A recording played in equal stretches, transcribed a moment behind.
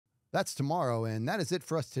That's tomorrow, and that is it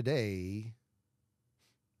for us today.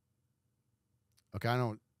 Okay, I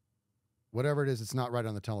don't... Whatever it is, it's not right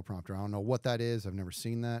on the teleprompter. I don't know what that is. I've never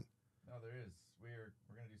seen that. No, there is. We're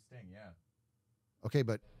going to do Sting, yeah. Okay,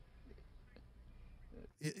 but...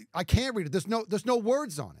 I can't read it. There's no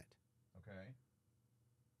words on it. Okay.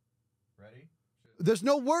 Ready? There's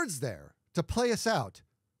no words there to play us out.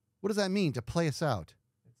 What does that mean, to play us out?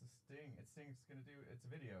 It's a Sting. Sting's going to do... It's a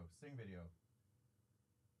video. Sting video.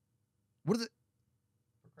 What is it?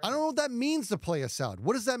 I don't know what that means, to play us out.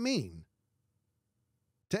 What does that mean?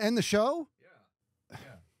 To end the show? Yeah.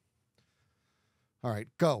 Yeah. All right,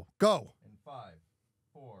 go. Go. In 5,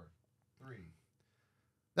 4, 3.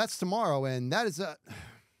 That's tomorrow, and that is a...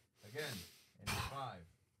 Again. In 5,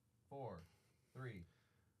 4, 3.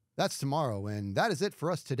 That's tomorrow, and that is it for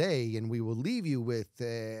us today, and we will leave you with...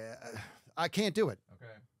 I can't do it.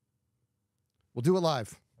 Okay. We'll do it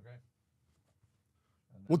live. Okay.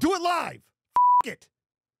 We'll do it live. F it.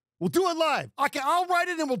 We'll do it live. I'll write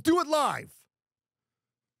it and we'll do it live.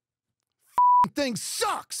 Thing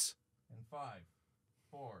sucks. In 5,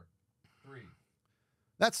 4, 3.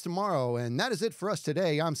 That's tomorrow, and that is it for us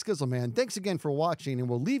today. I'm Skizzleman. Thanks again for watching, and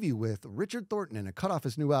we'll leave you with Richard Thornton and a cut off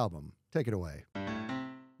his new album. Take it away.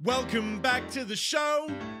 Welcome back to the show.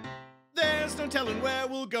 There's no telling where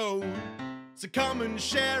we'll go. So come and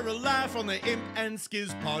share a laugh on the Imp and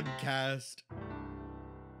Skizz podcast.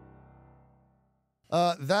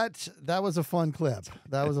 That was a fun clip.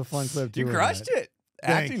 That was a fun clip. You crushed it.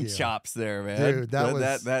 Thank Acting you. chops there, man. Dude,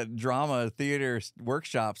 that drama theater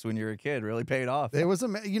workshops when you were a kid really paid off. It was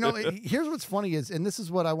here's what's funny is, and this is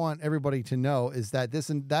what I want everybody to know, is that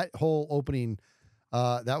that whole opening,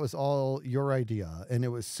 that was all your idea, and it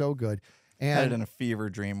was so good. And I had it in a fever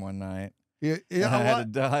dream one night. Yeah, I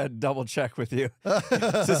had to double check with you.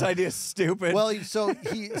 Is this idea stupid? Well, so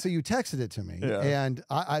you texted it to me, Yeah. and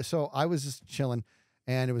I was just chilling,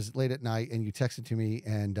 and it was late at night, and you texted to me,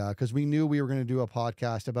 and because we knew we were going to do a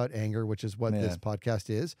podcast about anger, which is what this podcast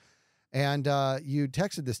is, and you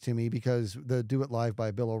texted this to me because the "Do It Live" by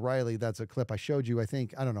Bill O'Reilly, that's a clip I showed you, I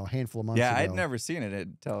think, I don't know, a handful of months ago. I'd never seen it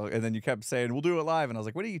until, and then you kept saying, "We'll do it live," and I was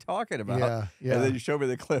like, "What are you talking about?" Yeah. And then you showed me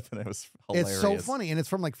the clip, and it was hilarious. It's so funny, and it's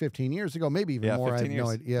from like 15 years ago, maybe even more. 15 I have years.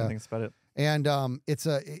 no idea. I think it's about it. And it's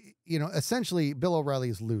essentially Bill O'Reilly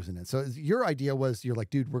is losing it. So your idea was, you're like,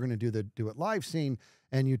 dude, we're going to do the "Do It Live" scene.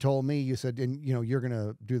 And you told me, you said, and you're going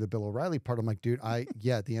to do the Bill O'Reilly part. I'm like, dude,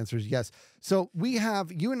 the answer is yes. So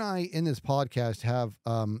you and I in this podcast have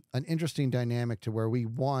an interesting dynamic to where we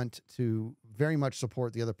want to very much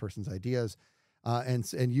support the other person's ideas.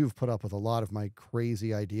 And you've put up with a lot of my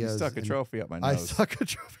crazy ideas. You stuck a trophy up my nose. I stuck a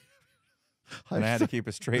trophy. And I had to keep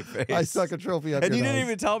a straight face. I stuck a trophy up and your you didn't nose.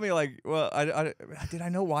 even tell me, like, well, did I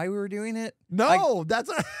know why we were doing it? No, that's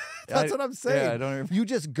what I'm saying. Yeah, I don't even... You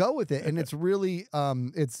just go with it, and it's really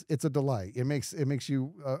it's a delight. It makes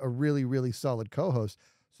you a really, really solid co-host.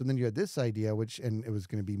 So then you had this idea, and it was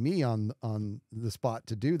going to be me on the spot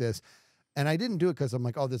to do this. And I didn't do it because I'm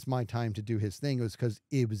like, oh, this is my time to do his thing. It was because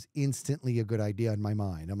it was instantly a good idea in my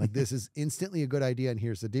mind. I'm like, this is instantly a good idea, and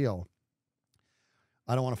here's the deal.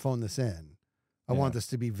 I don't want to phone this in. I want this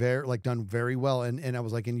to be done very well. And I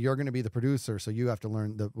was like, and you're going to be the producer, so you have to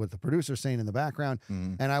learn what the producer's saying in the background.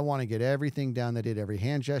 And I want to get everything down. That did every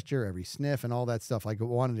hand gesture, every sniff, and all that stuff. I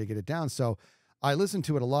wanted to get it down. So I listened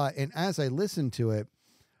to it a lot. And as I listened to it,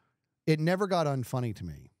 it never got unfunny to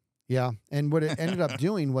me. Yeah. And what it ended up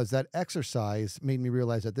doing was that exercise made me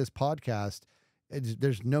realize that this podcast,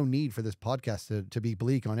 there's no need for this podcast to be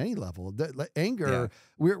bleak on any level. Anger,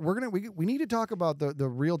 we need to talk about the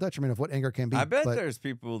real detriment of what anger can be. I bet there's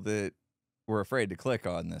people that were afraid to click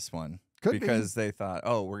on this one because they thought,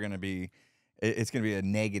 oh, it's going to be a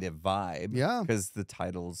negative vibe. Yeah. Because the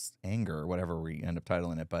title's anger or whatever we end up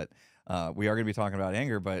titling it. But we are going to be talking about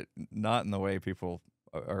anger, but not in the way people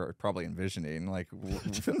are probably envisioning. Like,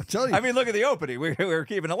 I mean, look at the opening. We're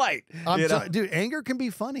keeping it light. Dude, anger can be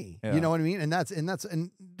funny. Yeah. You know what I mean?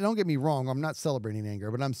 And don't get me wrong, I'm not celebrating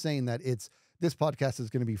anger, but I'm saying that this podcast is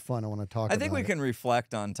going to be fun. I want to talk about it. I think we can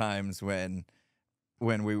reflect on times when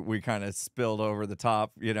we kind of spilled over the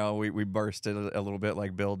top. We bursted a little bit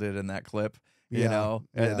like Bill did in that clip.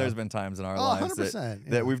 There's been times in our lives 100%,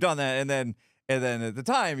 that we've done that, and then at the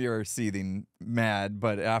time you're seething mad,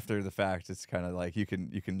 but after the fact, it's kind of like you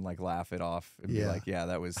can like laugh it off and be like, yeah,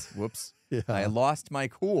 that was whoops. I lost my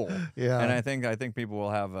cool. Yeah. And I think people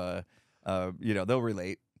will have they'll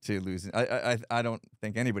relate to losing. I don't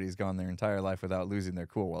think anybody's gone their entire life without losing their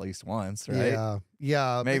cool, well, at least once, right? Yeah.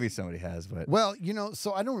 Yeah. Maybe somebody has, but well,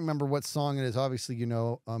 so I don't remember what song it is. Obviously,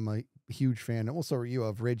 I'm a huge fan, and also you,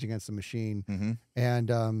 of Rage Against the Machine. Mm-hmm.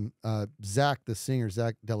 And Zach, the singer,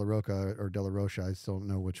 Zach De La Rocha or De La Rocha, I still don't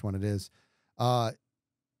know which one it is.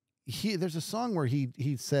 There's a song where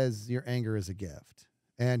he says your anger is a gift,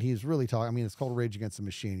 and he's really talking. I mean, it's called Rage Against the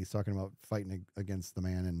Machine. He's talking about fighting against the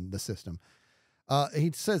man and the system.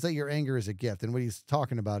 He says that your anger is a gift, and what he's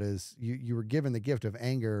talking about is you were given the gift of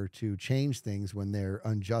anger to change things when they're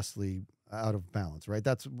unjustly out of balance, right?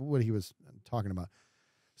 That's what he was talking about.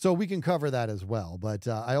 So we can cover that as well. But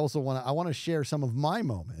I also want to share some of my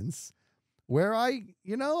moments where I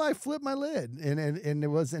flipped my lid, and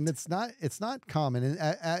it's not common,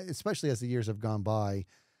 and especially as the years have gone by.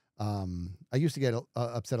 I used to get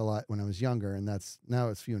upset a lot when I was younger, and now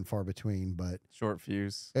it's few and far between. But short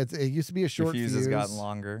fuse. It used to be a short fuse. Fuse has gotten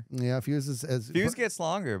longer. Yeah, fuse gets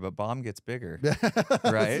longer, but bomb gets bigger.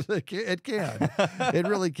 Right? It can. It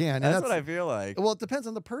really can. That's what I feel like. Well, it depends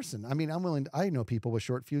on the person. I mean, I know people with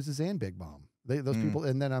short fuses and big bomb. Those people,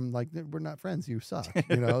 and then I'm like, we're not friends. You suck. I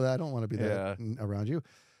don't want to be there around you.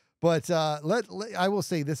 But I will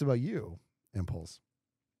say this about you, Impulse.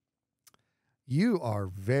 You are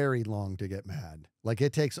very long to get mad. Like,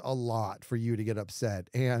 it takes a lot for you to get upset.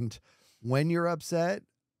 And when you're upset,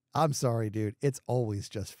 I'm sorry, dude, it's always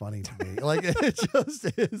just funny to me. Like, it just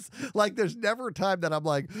is. Like, there's never a time that I'm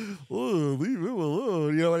like, oh, leave him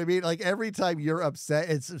alone. You know what I mean? Like, every time you're upset,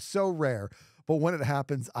 it's so rare. But when it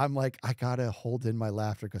happens, I'm like, I gotta hold in my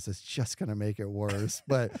laughter because it's just gonna make it worse.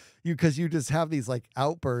 But because you just have these like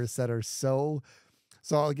outbursts that are so.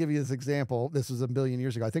 So I'll give you this example. This was a billion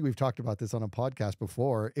years ago. I think we've talked about this on a podcast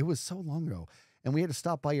before. It was so long ago. And we had to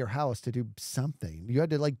stop by your house to do something. You had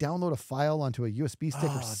to like download a file onto a USB stick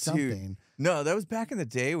or something. Dude. No, that was back in the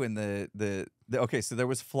day when okay, so there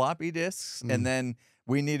was floppy disks, and then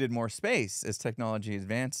we needed more space as technology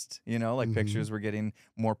advanced, like pictures were getting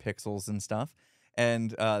more pixels and stuff. And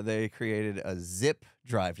they created a zip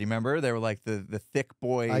drive. Do you remember? They were like the thick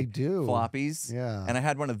boy floppies. Yeah. And I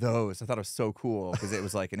had one of those. I thought it was so cool because it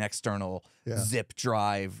was like an external zip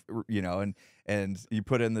drive, and you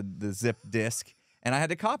put in the zip disk. And I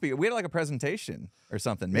had to copy it. We had like a presentation or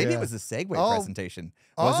something. Maybe it was the Segway presentation.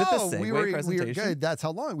 Was it the Segway presentation? We were good. That's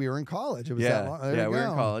how long we were in college. It was that long. We were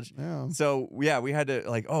in college. Yeah. So we had to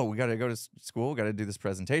like, we got to go to school. Got to do this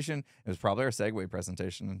presentation. It was probably our Segway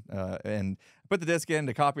presentation. And I put the disc in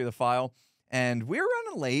to copy the file. And we were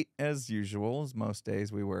running late as usual, as most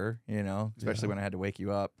days we were, especially when I had to wake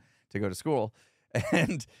you up to go to school.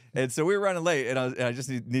 And so we were running late, and I just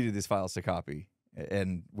needed these files to copy.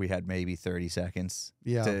 And we had maybe 30 seconds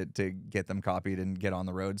to get them copied and get on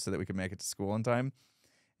the road so that we could make it to school in time.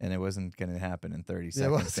 And it wasn't going to happen in 30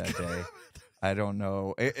 seconds that day. I don't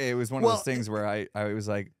know. It was one of those things where I was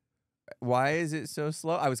like, why is it so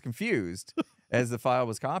slow? I was confused as the file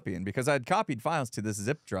was copying because I'd copied files to this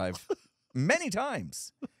zip drive many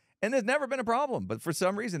times. And there's never been a problem. But for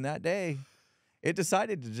some reason that day, it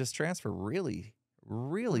decided to just transfer really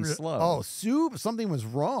slow. Oh, something was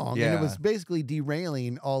wrong. Yeah. And it was basically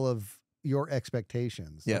derailing all of your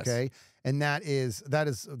expectations. Yes. Okay. And that is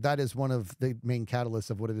one of the main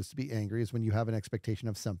catalysts of what it is to be angry, is when you have an expectation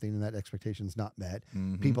of something and that expectation is not met.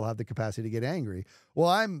 People have the capacity to get angry. Well,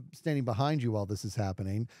 I'm standing behind you while this is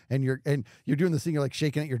happening, and you're doing this thing. You're like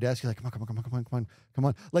shaking at your desk. You're like, come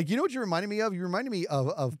on. Like, you know what you reminded me of? You reminded me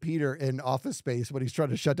of Peter in Office Space when he's trying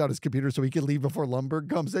to shut down his computer so he can leave before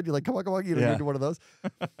Lumbergh comes in. You're like, come on. You do one of those.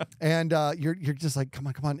 And you're just like,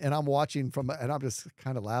 come on. And I'm watching and I'm just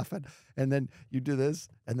kind of laughing. And then you do this,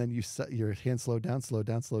 and then you set your hand slow down.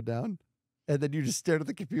 And then you just stared at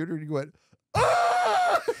the computer and you went,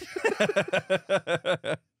 ah!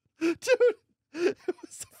 Dude, it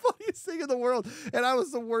was the funniest thing in the world. And I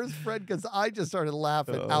was the worst friend because I just started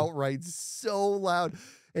laughing outright so loud.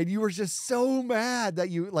 And you were just so mad that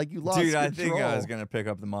you lost control. Dude, I think I was going to pick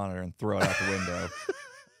up the monitor and throw it out the window.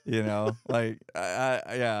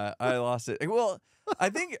 I lost it. Well, I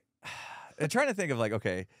think, I'm trying to think of like,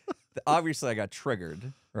 okay, obviously I got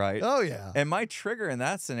triggered, right? Oh, yeah. And my trigger in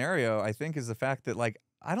that scenario, I think, is the fact that, like,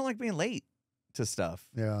 I don't like being late to stuff.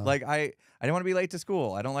 Yeah. Like, I don't want to be late to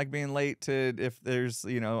school. I don't like being late to, if there's,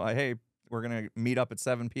 hey, we're going to meet up at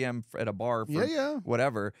 7 p.m. at a bar for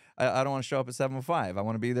whatever. I don't want to show up at 7:05. I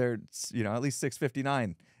want to be there, at least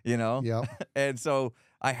 6:59, Yeah. And so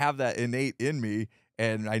I have that innate in me,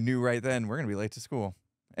 and I knew right then we're going to be late to school.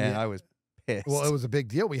 And I was pissed. Well, it was a big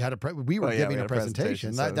deal. We had we were giving a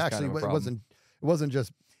presentation. So that actually it wasn't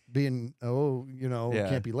just being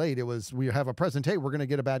can't be late. It was, we have a presentation. We're going to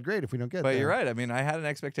get a bad grade if we don't get. But you're right. I mean, I had an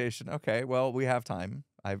expectation. Okay, well, we have time.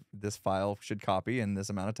 This file should copy in this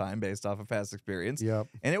amount of time based off of past experience. Yep.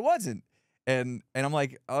 And it wasn't. And I'm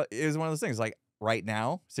like, it was one of those things. Like, right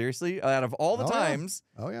now. Seriously, out of all the times,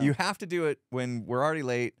 you have to do it when we're already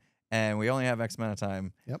late and we only have X amount of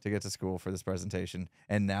time to get to school for this presentation.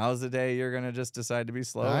 And now's the day you're gonna just decide to be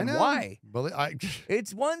slow. I know. Why?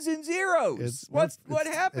 It's ones and zeros. What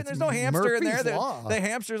happened? There's no hamster in there. The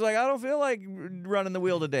hamster's like, I don't feel like running the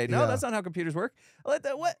wheel today. No, that's not how computers work.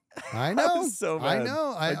 What? I know. So bad. I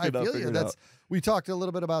know. I feel you. We talked a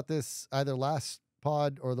little bit about this either last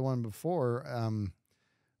pod or the one before.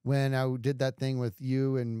 When I did that thing with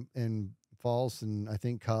you and False and I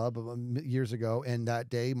think Cub years ago, and that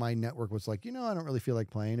day my network was like, I don't really feel like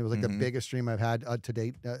playing. It was like the biggest stream I've had to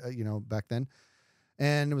date, back then.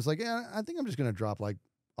 And it was like, yeah, I think I'm just gonna drop like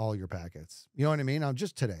all your packets. You know what I mean? I'm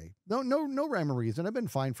just today. No rhyme or reason. I've been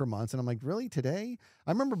fine for months, and I'm like, really today?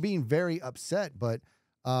 I remember being very upset, but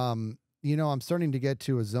I'm starting to get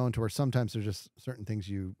to a zone to where sometimes there's just certain things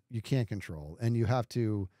you can't control, and you have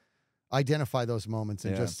to identify those moments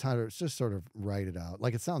and just sort of write it out.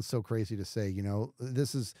 Like, it sounds so crazy to say,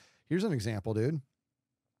 here's an example, dude.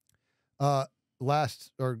 A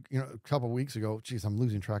couple of weeks ago, geez, I'm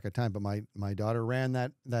losing track of time, but my daughter ran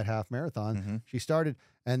that half marathon. She started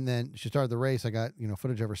the race. I got,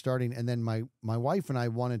 footage of her starting. And then my wife and I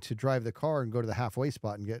wanted to drive the car and go to the halfway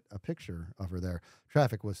spot and get a picture of her there.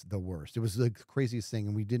 Traffic was the worst. It was the craziest thing.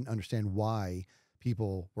 And we didn't understand why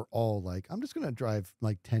people were all like, I'm just going to drive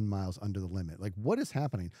like 10 miles under the limit. Like, what is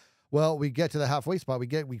happening? Well, we get to the halfway spot.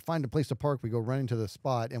 We find a place to park. We go running to the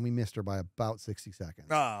spot, and we missed her by about 60 seconds.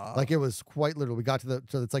 Like, it was quite literal. We got to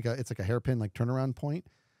so it's like a hairpin, like turnaround point.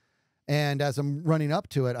 And as I'm running up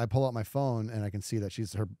to it, I pull out my phone and I can see that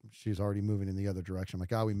she's already moving in the other direction. I'm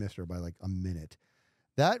like, we missed her by like a minute.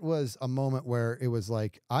 That was a moment where it was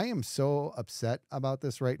like, I am so upset about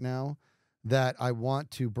this right now that I want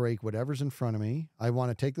to break whatever's in front of me. I want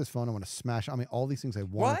to take this phone. I want to smash. I mean, all these things I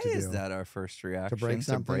want to do. Why is that our first reaction? To break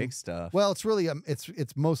something? To break stuff? Well, it's really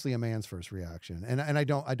it's mostly a man's first reaction, and I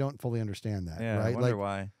don't fully understand that. Yeah, right? I wonder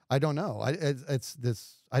why. I don't know.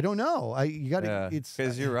 I don't know. You got to. Yeah,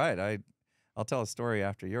 because you're right. I'll tell a story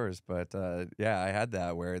after yours, but I had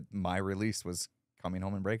that where my release was coming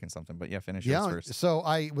home and breaking something. But finish yours first. So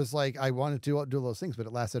I was like, I wanted to do those things, but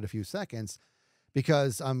it lasted a few seconds.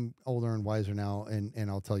 Because I'm older and wiser now,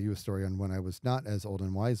 and I'll tell you a story on when I was not as old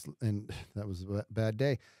and wise, and that was a bad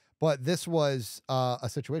day. But this was a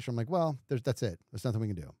situation. I'm like, well, that's it. There's nothing we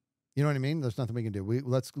can do. You know what I mean? There's nothing we can do.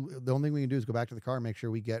 The only thing we can do is go back to the car and make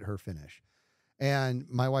sure we get her finish. And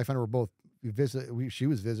my wife and I were both she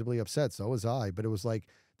was visibly upset. So was I. But it was like,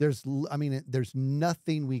 there's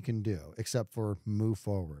nothing we can do except for move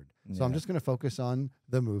forward. So I'm just going to focus on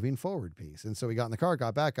the moving forward piece. And so we got in the car,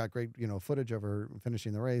 got back, got great, footage of her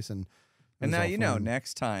finishing the race. And now,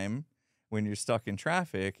 next time when you're stuck in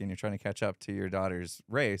traffic and you're trying to catch up to your daughter's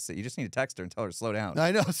race, that you just need to text her and tell her to slow down.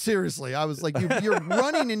 I know, seriously. I was like, you're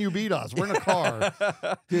running and you beat us. We're in a car.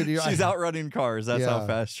 Dude, she's outrunning cars. That's how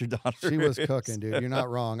fast your daughter She was cooking, dude. You're not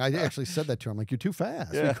wrong. I actually said that to her. I'm like, you're too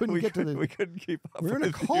fast. Yeah, we couldn't keep up. We were in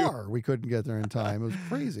a car. We couldn't get there in time. It was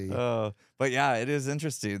crazy. But yeah, it is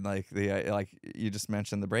interesting. Like like you just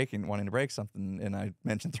mentioned wanting to break something, and I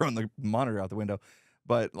mentioned throwing the monitor out the window.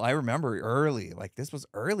 But I remember early, like this was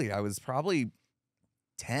early. I was probably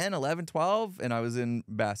 10, 11, 12, and I was in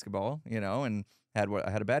basketball, and I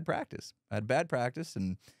had a bad practice. I had bad practice,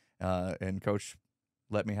 and coach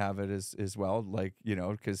let me have it as well, like,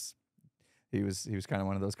 because he was kind of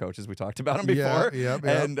one of those coaches. We talked about him before. Yeah.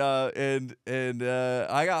 And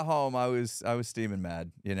I got home, I was steaming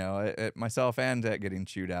mad, at myself and at getting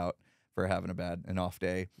chewed out for having an off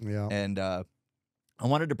day. Yeah. And I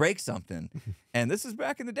wanted to break something. And this is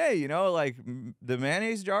back in the day, like the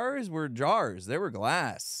mayonnaise jars were jars. They were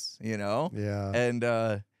glass, Yeah. And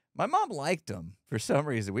my mom liked them for some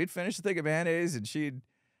reason. We'd finish a thing of mayonnaise and she'd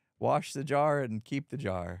wash the jar and keep the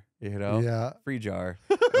jar, Yeah. Free jar.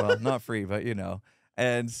 Well, not free, but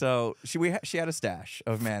And so she had a stash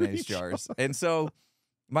of mayonnaise jars. And so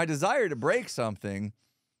my desire to break something,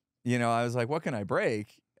 I was like, what can I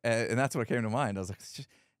break? And that's what came to mind. I was like,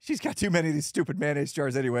 she's got too many of these stupid mayonnaise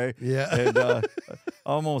jars anyway. Yeah. And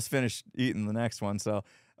almost finished eating the next one. So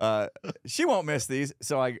she won't miss these.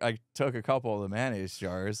 So I took a couple of the mayonnaise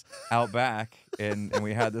jars out back, and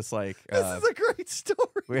we had this like... this is a great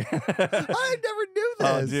story. I never knew this.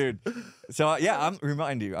 Oh, dude. So I'm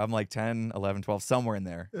remind you, I'm like 10, 11, 12, somewhere in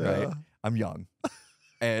there, right? I'm young.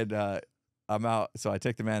 And I'm out. So I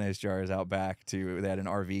take the mayonnaise jars out back they had an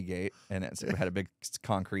RV gate, and it had a big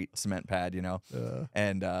concrete cement pad,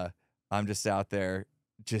 and I'm just out there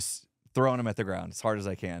just throwing them at the ground as hard as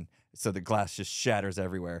I can. So the glass just shatters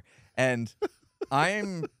everywhere. And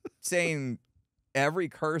I'm saying every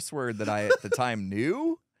curse word that I at the time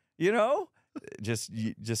knew,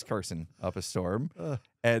 just cursing up a storm.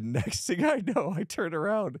 And next thing I know, I turn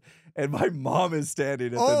around and my mom is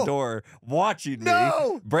standing at the door watching me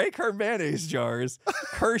break her mayonnaise jars,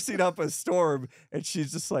 cursing up a storm. And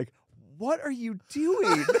she's just like, what are you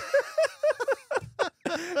doing?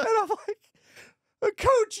 And I'm like, the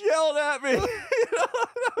coach yelled at me. I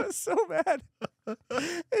was so mad.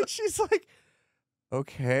 And she's like,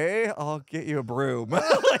 okay, I'll get you a broom.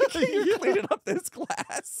 Like, you're cleaning up this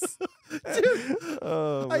glass. Dude,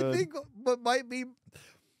 I think what might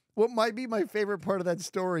be my favorite part of that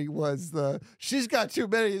story was she's got too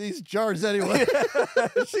many of these jars anyway.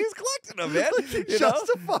 She's collecting them, man.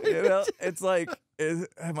 It's like,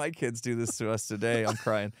 my kids do this to us today. I'm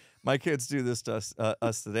crying. My kids do this to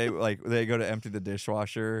us today. Like, they go to empty the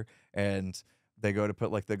dishwasher and they go to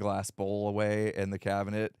put like the glass bowl away in the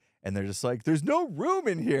cabinet. And they're just like, there's no room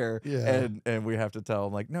in here. Yeah. And we have to tell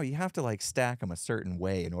them, like, no, you have to like stack them a certain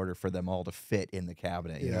way in order for them all to fit in the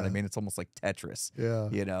cabinet. You know what I mean? It's almost like Tetris. Yeah.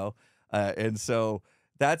 You know? And so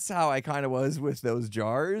that's how I kind of was with those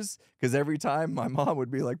jars. Because every time my mom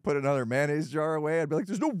would be like, put another mayonnaise jar away, I'd be like,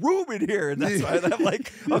 there's no room in here. And that's why I'm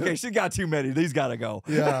like, okay, she got too many. These got to go.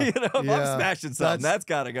 Yeah. You know, if I'm smashing something, that's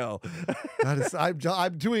got to go.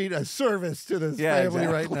 I'm doing a service to this family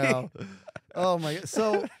right now. Oh my God.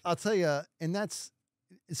 So I'll tell you,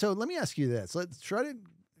 so let me ask you this. Let's try to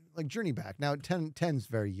like journey back. Now 10's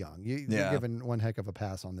very young. You're given one heck of a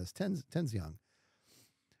pass on this. 10's young.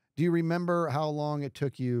 Do you remember how long it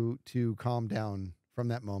took you to calm down from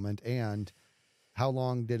that moment? And how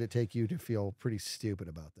long did it take you to feel pretty stupid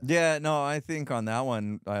about that? Yeah, no, I think on that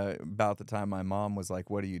one, about the time my mom was like,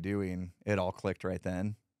 what are you doing? It all clicked right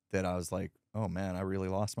then that I was like, oh man, I really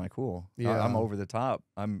lost my cool. Yeah. I'm over the top.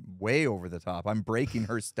 I'm way over the top. I'm breaking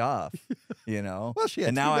her stuff, you know? Well, she had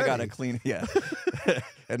and now I got to clean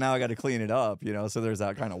and now I got to clean it up, you know? So there's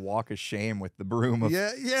that kind of walk of shame with the broom of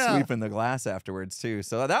sweeping the glass afterwards too.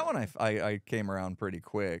 So that one I came around pretty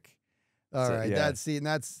quick. All right. Yeah. That's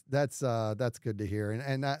good to hear.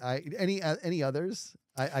 And any others?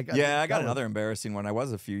 I got another embarrassing one. I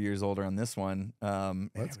was a few years older on this one.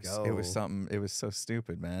 Let's go. It was something. It was so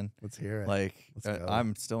stupid, man. Let's hear it. Like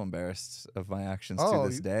I'm still embarrassed of my actions to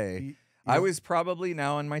this day. I was probably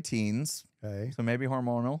now in my teens, so maybe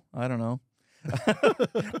hormonal. I don't know.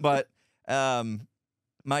 But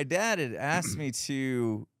my dad had asked me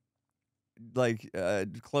to like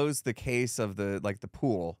close the case of the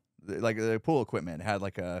pool, like the pool equipment. It had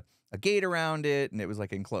like a gate around it, and it was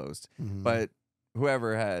like enclosed, but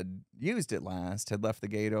whoever had used it last had left the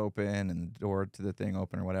gate open and the door to the thing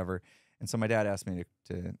open or whatever. And so my dad asked me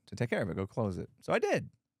to take care of it, go close it. So I did.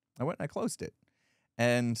 I went and I closed it.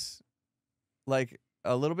 And like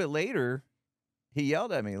a little bit later, he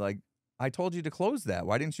yelled at me like, I told you to close that.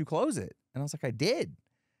 Why didn't you close it? And I was like, I did.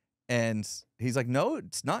 And he's like, no,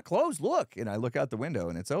 it's not closed. Look. And I look out the window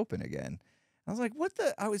and it's open again. I was like, what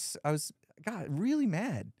the? I was God, really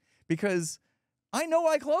mad because I know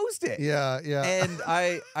I closed it. Yeah, yeah. And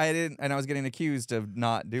I didn't, and I was getting accused of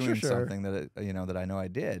not doing something that that I know I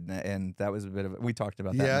did, and that was a bit of. We talked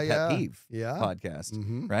about that in the Pet Peeve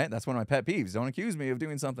podcast, right? That's one of my pet peeves. Don't accuse me of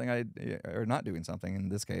doing something or not doing something in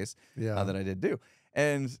this case that I did do,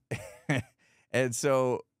 and and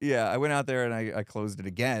so I went out there and I closed it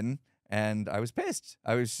again, and I was pissed.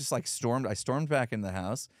 I was just like I stormed back into the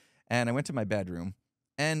house, and I went to my bedroom,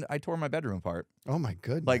 and I tore my bedroom apart. Oh my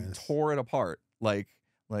goodness! Like tore it apart. Like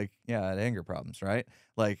I had anger problems, right?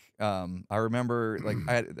 Like, I remember, like,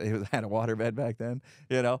 I had a waterbed back then,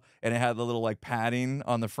 you know, and it had the little, like, padding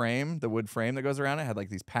on the frame, the wood frame that goes around it. Had, like,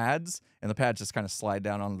 these pads, and the pads just kind of slide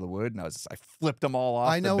down onto the wood, and I flipped them all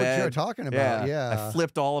off the bed. I know what you're talking about, yeah. I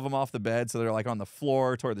flipped all of them off the bed, so they're, like, on the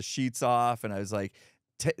floor, tore the sheets off, and I was, like,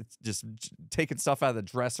 just taking stuff out of the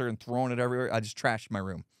dresser and throwing it everywhere. I just trashed my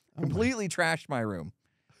room. Completely trashed my room.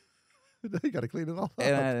 You got to clean it all up.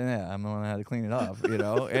 And I'm the one that had to clean it up, you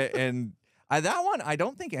know. and that one, I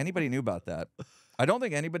don't think anybody knew about that. I don't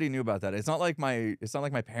think anybody knew about that. It's not like my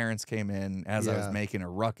parents came in as I was making a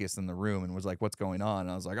ruckus in the room and was like, "What's going on?"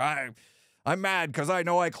 And I was like, "I'm mad because I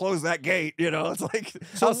know I closed that gate." You know, it's like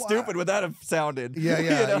how stupid would that have sounded? Yeah, you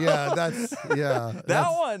know? Yeah. That's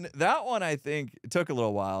that one I think took a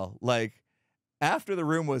little while. Like after the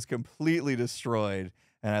room was completely destroyed,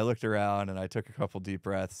 and I looked around and I took a couple deep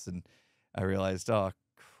breaths and I realized, oh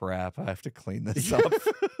crap, I have to clean this up,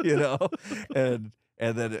 you know, and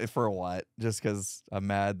then for what? Just because I'm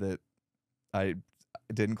mad that I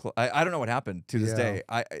didn't. I don't know what happened to this day.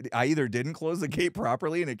 I either didn't close the gate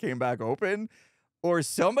properly and it came back open, or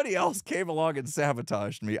somebody else came along and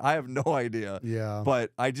sabotaged me. I have no idea. Yeah,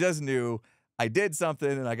 but I just knew I did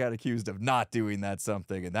something and I got accused of not doing that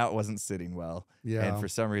something, and that wasn't sitting well. Yeah. And for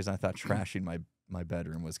some reason, I thought trashing my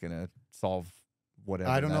bedroom was gonna solve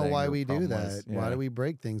whatever. I don't know why we do that. Was. Yeah. Why do we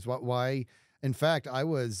break things? Why? In fact, I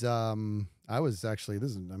was actually,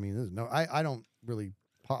 I don't really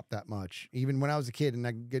pop that much. Even when I was a kid and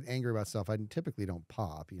I get angry about stuff, I typically don't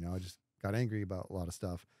pop. I just got angry about a lot of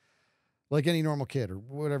stuff, like any normal kid or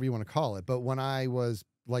whatever you want to call it. But when I was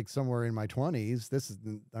like somewhere in my 20s,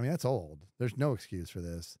 that's old. There's no excuse for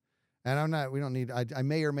this. And we don't need, I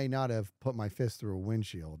may or may not have put my fist through a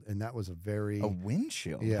windshield. And that was a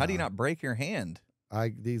windshield? Yeah. How do you not break your hand? I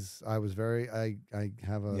have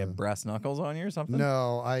a... You have brass knuckles on you or something?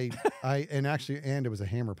 No, and it was a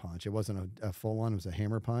hammer punch. It wasn't a full on, it was a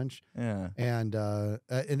hammer punch. Yeah. And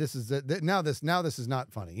this is, now this is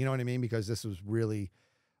not funny. You know what I mean? Because this was really,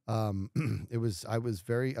 I was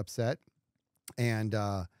very upset. And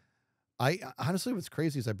I honestly, what's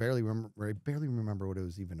crazy is I barely remember what it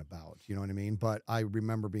was even about. You know what I mean? But I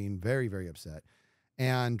remember being very, very upset.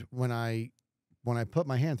 And when I put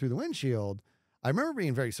my hand through the windshield, I remember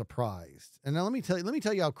being very surprised. And now let me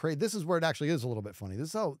tell you how crazy, this is where it actually is a little bit funny.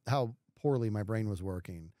 This is how poorly my brain was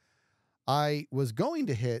working. I was going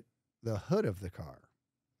to hit the hood of the car,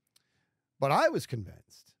 but I was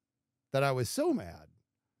convinced that I was so mad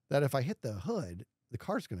that if I hit the hood, the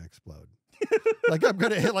car's going to explode. Like I'm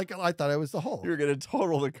going to hit, like I thought I was the Hulk. You were going to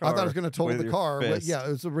total the car. I thought I was going to total the car. Fist. Yeah, it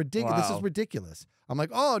was ridiculous. Wow. This is ridiculous. I'm like,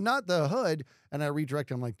 oh, not the hood. And I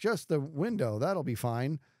redirected. I'm like, just the window. That'll be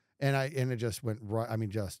fine. And it just went right. I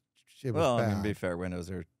mean, it was well, bad. I mean, to be fair,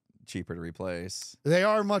 windows are cheaper to replace. They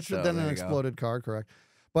are much than an go. exploded car, correct?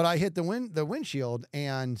 But I hit the windshield,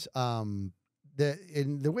 and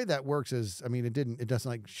the way that works is, I mean, it doesn't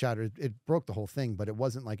like shatter. It broke the whole thing, but it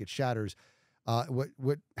wasn't like it shatters.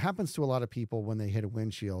 What happens to a lot of people when they hit a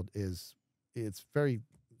windshield is, it's very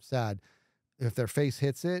sad. If their face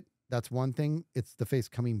hits it, that's one thing. It's the face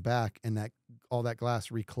coming back and all that glass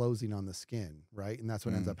reclosing on the skin, right? And that's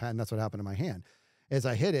what ends up happening. That's what happened to my hand. As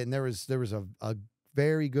I hit it, and there was a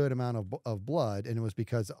very good amount of blood, and it was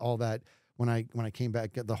because all that, when I came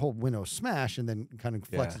back, the whole window smashed and then kind of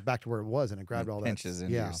flexes back to where it was, and it grabbed all that. Pinches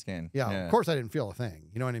into your skin. Yeah, of course I didn't feel a thing.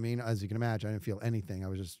 You know what I mean? As you can imagine, I didn't feel anything. I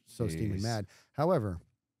was just so steaming mad. However,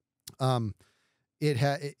 it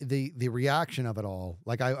had the reaction of it all.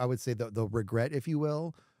 Like I would say the regret, if you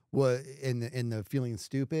will, was in the feeling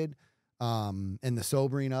stupid, and the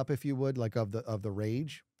sobering up, if you would, like of the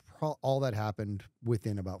rage. All that happened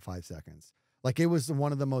within about 5 seconds. Like it was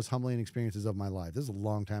one of the most humbling experiences of my life. This is a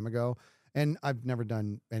long time ago, and I've never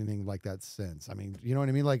done anything like that since. I mean, you know what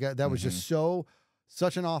I mean? Like that was just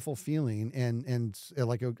such an awful feeling, and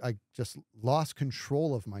like I just lost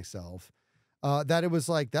control of myself. That it was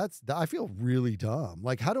like, I feel really dumb.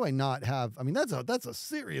 Like, how do I not have? I mean, that's a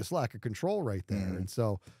serious lack of control right there. And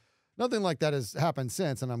so, nothing like that has happened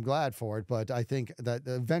since, and I'm glad for it. But I think that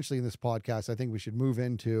eventually in this podcast, I think we should move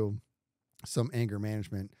into some anger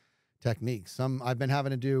management techniques. Some I've been having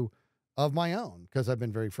to do of my own, because I've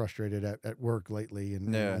been very frustrated at work lately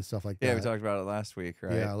and stuff like that. Yeah, we talked about it last week,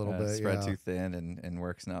 right? Yeah, a little bit. Spread too thin, and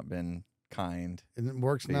work's not been kind. And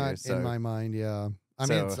work's not in my mind. Yeah, I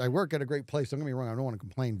mean, I work at a great place. Don't get me wrong. I don't want to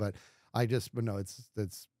complain, but it's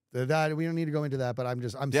that we don't need to go into that. But I'm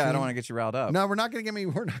I don't want to get you riled up. No, we're not going to get me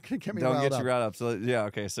riled up. Don't get you riled up. So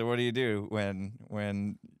okay. So what do you do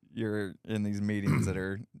when you're in these meetings that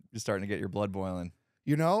are starting to get your blood boiling?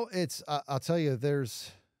 You know, I'll tell you,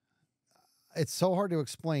 it's so hard to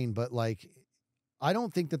explain, but like, I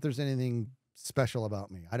don't think that there's anything special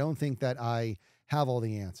about me. I don't think that I have all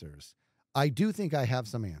the answers. I do think I have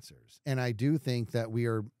some answers, and I do think that we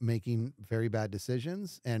are making very bad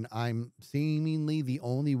decisions, and I'm seemingly the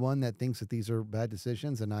only one that thinks that these are bad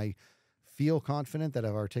decisions, and I feel confident that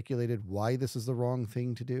I've articulated why this is the wrong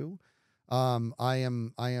thing to do.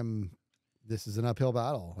 This is an uphill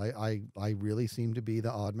battle. I really seem to be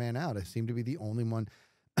the odd man out. I seem to be the only one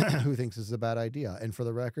who thinks this is a bad idea. And for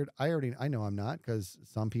the record, I know I'm not, because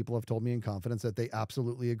some people have told me in confidence that they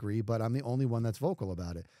absolutely agree, but I'm the only one that's vocal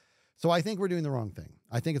about it. So I think we're doing the wrong thing.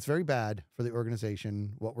 I think it's very bad for the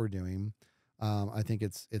organization, what we're doing. I think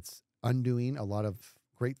it's undoing a lot of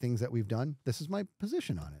great things that we've done. This is my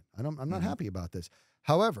position on it. I'm not happy about this.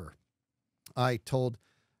 However, I told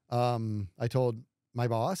my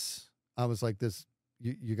boss, I was like,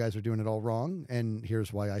 you guys are doing it all wrong, and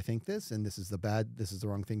here's why I think this, and this is the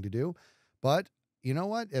wrong thing to do. But you know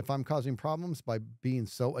what? If I'm causing problems by being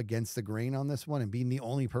so against the grain on this one and being the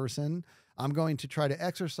only person, I'm going to try to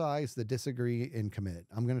exercise the disagree and commit.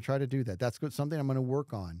 I'm going to try to do that. That's something I'm going to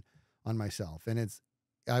work on myself. And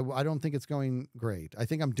I don't think it's going great. I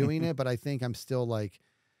think I'm doing it, but I think I'm still like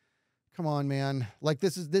come on, man. Like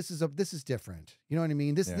this is different. You know what I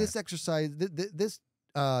mean? This exercise, this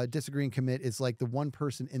disagree and commit is like the one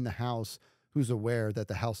person in the house who's aware that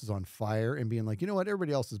the house is on fire and being like, you know what,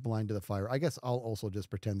 everybody else is blind to the fire. I guess I'll also just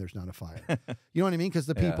pretend there's not a fire. You know what I mean? Because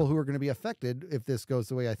the people who are going to be affected if this goes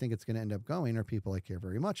the way I think it's going to end up going are people I care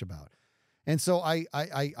very much about. And so I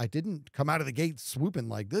didn't come out of the gate swooping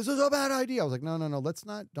like, this is a bad idea. I was like, no,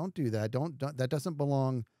 don't do that. Don't that doesn't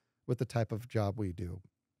belong with the type of job we do.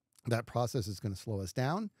 That process is going to slow us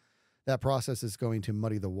down. That process is going to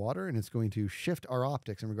muddy the water, and it's going to shift our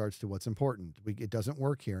optics in regards to what's important. It doesn't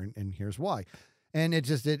work here, and here's why. And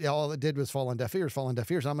all it did was fall on deaf ears.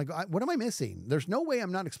 I'm like, what am I missing? There's no way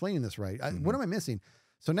I'm not explaining this right. What am I missing?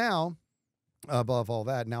 So now, above all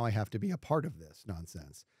that, now I have to be a part of this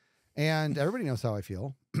nonsense. And everybody knows how I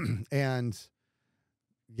feel. And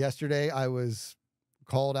yesterday I was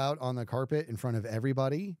called out on the carpet in front of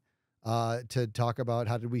everybody to talk about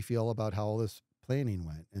how did we feel about how all this planning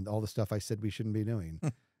went and all the stuff I said we shouldn't be doing.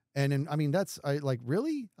 And then, I mean,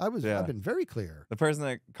 really? I've been very clear. The person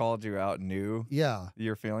that called you out knew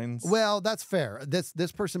your feelings? Well, that's fair.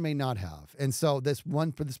 This person may not have. And so this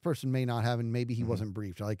person may not have, and maybe he wasn't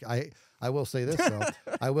briefed. Like I will say this though.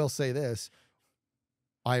 I will say this.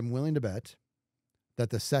 I'm willing to bet that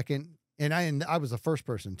the second, and I was the first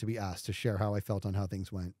person to be asked to share how I felt on how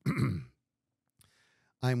things went.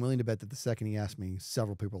 I'm willing to bet that the second he asked me,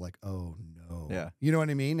 several people were like, oh no. Yeah. You know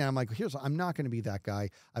what I mean? And I'm like, I'm not going to be that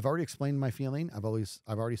guy. I've already explained my feeling. I've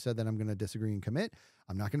already said that I'm going to disagree and commit.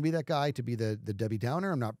 I'm not going to be that guy to be the Debbie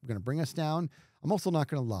Downer. I'm not going to bring us down. I'm also not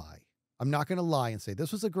going to lie. I'm not going to lie and say,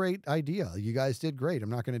 this was a great idea. You guys did great.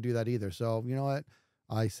 I'm not going to do that either. So you know what?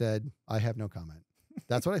 I said, I have no comment.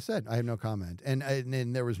 That's what I said. I have no comment. And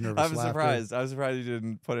there was nervous laughter. I was surprised you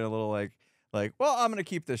didn't put in a little like, well, I'm going to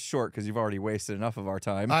keep this short because you've already wasted enough of our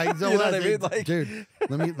time. You know what I mean? Like, dude,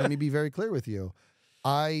 let me be very clear with you.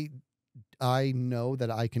 I know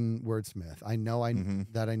that I can wordsmith. I know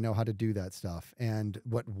that I know how to do that stuff. And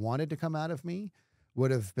what wanted to come out of me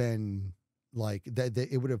would have been like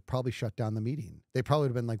it would have probably shut down the meeting. They probably would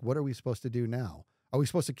have been like, what are we supposed to do now? Are we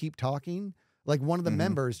supposed to keep talking? Like one of the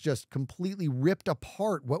members just completely ripped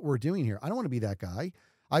apart what we're doing here. I don't want to be that guy.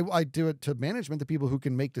 I do it to management, the people who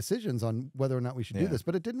can make decisions on whether or not we should do this,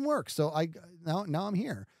 but it didn't work. So now I'm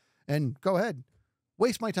here, and go ahead,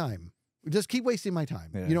 waste my time. Just keep wasting my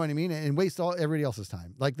time. You know what I mean? And waste everybody else's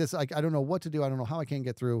time. Like this, I don't know what to do. I don't know how I can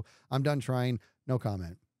get through. I'm done trying. No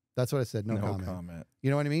comment. That's what I said. No comment. You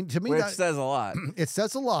know what I mean? To me, which says a lot. It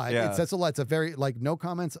says a lot. Yeah. It says a lot. It's a very no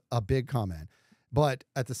comments, a big comment. But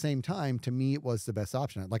at the same time, to me, it was the best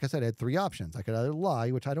option. Like I said, I had 3 options. I could either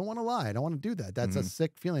lie, which I don't want to lie. I don't want to do that. That's a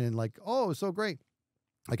sick feeling. And like, oh, so great.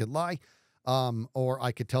 I could lie. Or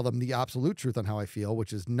I could tell them the absolute truth on how I feel,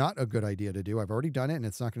 which is not a good idea to do. I've already done it, and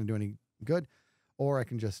it's not going to do any good. Or I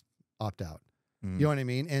can just opt out. You know what I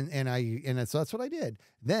mean? And so that's what I did.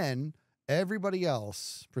 Then everybody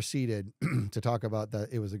else proceeded to talk about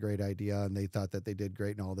that it was a great idea and they thought that they did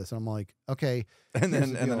great and all this. And I'm like, okay. And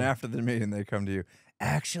then after the meeting, they come to you.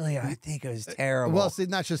 Actually, I think it was terrible. Well, see,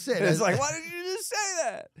 not just it. It's like, why did you just say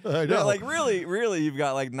that? I know. Like, really, you've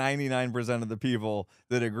got like 99% of the people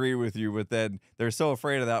that agree with you, but then they're so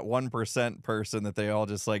afraid of that 1% person that they all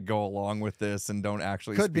just like go along with this and don't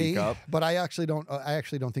actually speak up. But I actually don't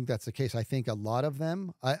think that's the case. I think a lot of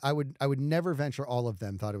them, I would never venture all of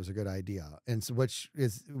them thought it was a good idea, and so, which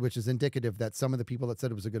is indicative that some of the people that said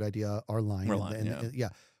it was a good idea are lying. Yeah.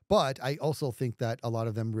 But I also think that a lot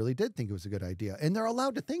of them really did think it was a good idea, and they're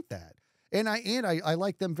allowed to think that. And I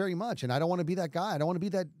like them very much, and I don't want to be that guy. I don't want to be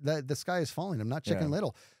that the sky is falling. I'm not Chicken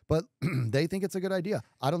Little, but they think it's a good idea.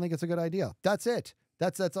 I don't think it's a good idea. That's it.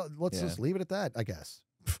 That's all. Let's just leave it at that, I guess.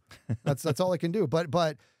 That's all I can do.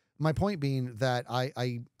 But my point being that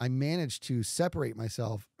I managed to separate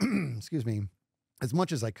myself, excuse me, as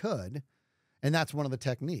much as I could. And that's one of the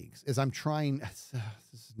techniques is I'm trying, this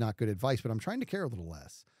is not good advice, but I'm trying to care a little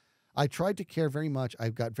less. I tried to care very much. I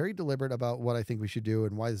got very deliberate about what I think we should do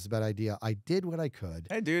and why this is a bad idea. I did what I could.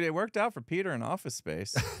 Hey, dude, it worked out for Peter in Office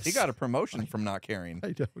Space. He got a promotion from not caring.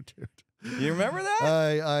 I know, dude. You remember that?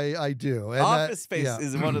 I do. And Office Space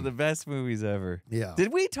is one of the best movies ever. Yeah.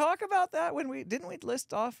 Did we talk about that didn't we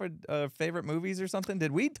list off our favorite movies or something?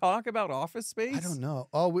 Did we talk about Office Space? I don't know.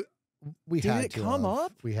 Oh, we had to. Did it come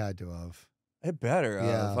up? We had to have. It better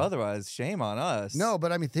have. Otherwise, shame on us. No,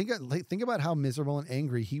 but I mean, think about how miserable and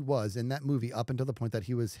angry he was in that movie up until the point that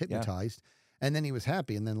he was hypnotized, and then he was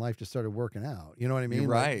happy, and then life just started working out. You know what I mean?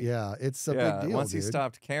 You're right. Like, yeah, it's a big deal. Once he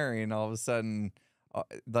stopped caring, all of a sudden,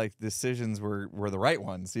 like decisions were the right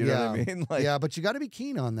ones. You know what I mean? Like, yeah, but you got to be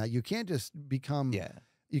keen on that. You can't just become. Yeah.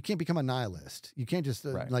 you can't become a nihilist. You can't just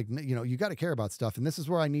Right. like, you know, you got to care about stuff. And this is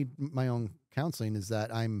where I need my own counseling, is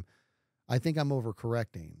that I think I'm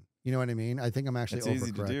overcorrecting. You know what I mean? I think I'm actually It's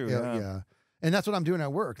easy to do. Yeah, Yeah. yeah. And that's what I'm doing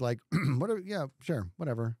at work. Like, whatever. Yeah, sure.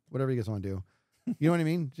 Whatever you guys want to do. You know what I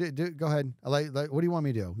mean? Go ahead. Like, what do you want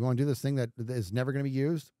me to do? You want to do this thing that is never going to be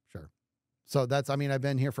used? Sure. So I mean, I've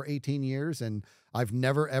been here for 18 years and I've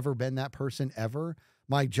never, ever been that person ever.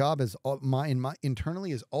 My job is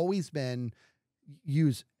internally has always been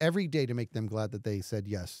use every day to make them glad that they said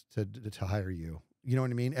yes to hire you. You know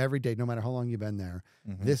what I mean? Every day, no matter how long you've been there.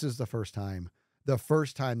 Mhm. This is the first time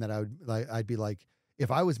that I'd be like, if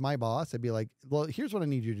I was my boss, I'd be like, well, here's what I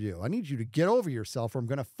need you to do. I need you to get over yourself or I'm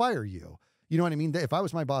going to fire you. You know what I mean? If I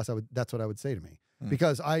was my boss, that's what I would say to me,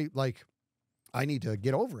 because I need to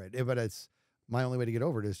get over it. But it's my only way to get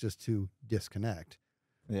over it is just to disconnect.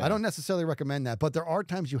 Yeah. I don't necessarily recommend that, but there are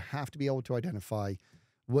times you have to be able to identify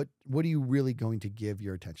what are you really going to give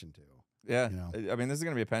your attention to? Yeah. You know? I mean, this is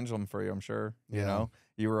going to be a pendulum for you, I'm sure. You Yeah. know,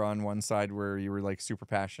 you were on one side where you were like super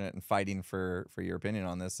passionate and fighting for your opinion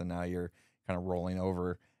on this, and now you're kind of rolling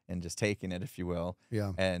over and just taking it, if you will.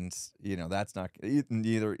 Yeah. And you know, that's not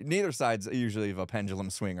neither sides usually of a pendulum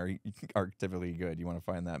swing are typically good. You want to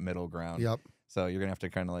find that middle ground. Yep. So you're gonna have to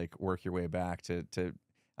kind of like work your way back to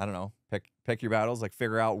I don't know, pick your battles, like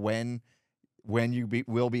figure out when you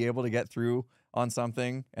will be able to get through on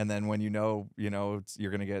something, and then when you know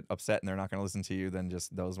you're gonna get upset and they're not gonna listen to you, then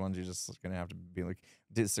just those ones you're just gonna have to be like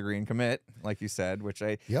disagree and commit, like you said, which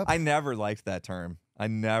I never liked that term. I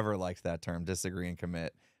never liked that term, disagree and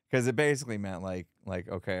commit, because it basically meant like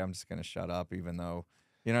okay, I'm just gonna shut up, even though,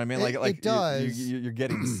 you know what I mean? Like it does. You're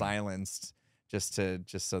getting silenced just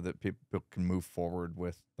so that people can move forward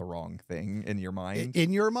with the wrong thing in your mind.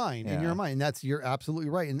 In your mind. You're absolutely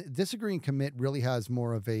right. And disagree and commit really has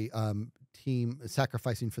more of a team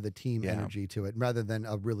sacrificing for the team energy to it, rather than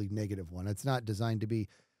a really negative one. It's not designed to be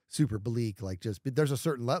super bleak. Like, just there's a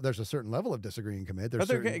certain level of disagree and commit.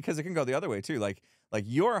 Because it can go the other way too. Like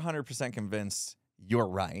you're 100% convinced you're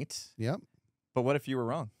right. Yep. But what if you were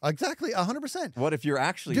wrong? Exactly, 100%. What if you're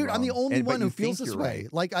actually Dude, wrong? I'm the only one who feels this way.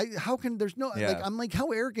 Right. Like, I'm like,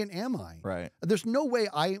 how arrogant am I? Right. There's no way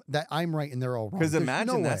that I'm right and they're all wrong. Because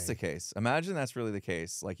imagine that's the case. Imagine that's really the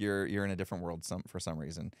case. Like you're in a different world for some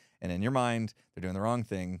reason, and in your mind they're doing the wrong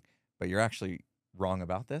thing, but you're actually wrong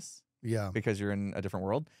about this. Yeah. Because you're in a different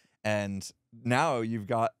world, and now you've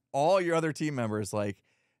got all your other team members like,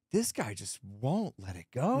 this guy just won't let it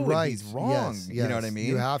go. Right. And he's wrong. Yes, You know what I mean?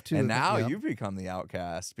 You have to. And now you've become the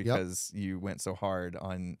outcast because you went so hard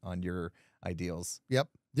on your ideals. Yep.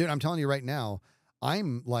 Dude, I'm telling you right now,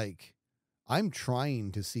 I'm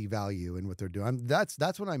trying to see value in what they're doing.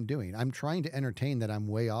 That's what I'm doing. I'm trying to entertain that I'm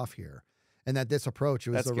way off here, and that this approach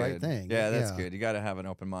was the right thing. Yeah, that's good. You got to have an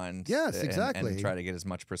open mind. Yes, exactly. And try to get as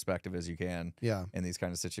much perspective as you can. Yeah. In these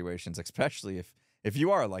kind of situations, especially if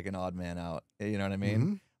you are like an odd man out. You know what I mean?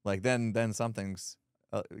 Mm-hmm. Like then something's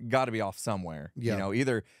got to be off somewhere. Yeah. You know,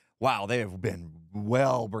 either wow, they have been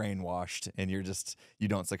well brainwashed, and you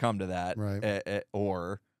don't succumb to that, right?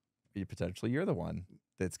 Or you're the one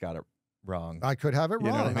that's got it wrong. I could have it wrong.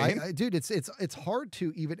 You know what I mean? Dude, it's hard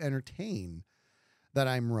to even entertain that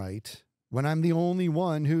I'm right when I'm the only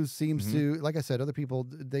one who seems to, like I said, other people,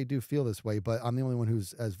 they do feel this way, but I'm the only one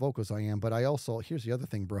who's as vocal as I am. But I also, here's the other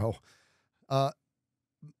thing, bro. I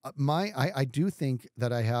do think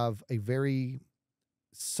that I have a very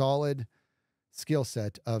solid skill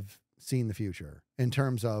set of seeing the future in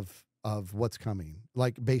terms of what's coming,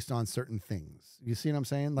 like based on certain things. You see what I'm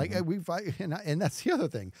saying? Like and that's the other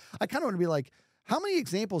thing. I kind of want to be like, how many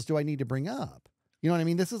examples do I need to bring up? You know what I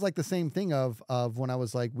mean? This is like the same thing of when I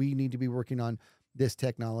was like, we need to be working on this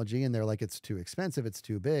technology, and they're like, it's too expensive, it's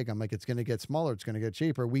too big. I'm like, it's going to get smaller, it's going to get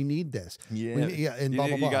cheaper. We need this. Yeah. And blah,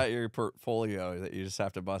 blah, blah. You got your portfolio that you just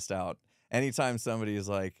have to bust out. Anytime somebody is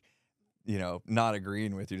like, not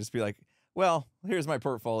agreeing with you, just be like, well, here's my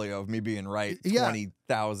portfolio of me being right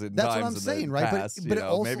 20,000 times. That's what I'm saying, right? Past, but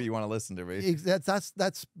also, maybe you want to listen to me.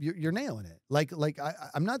 That's you're nailing it. Like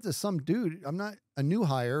I'm not just some dude. I'm not a new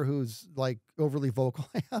hire who's like overly vocal.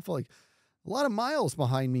 I have like a lot of miles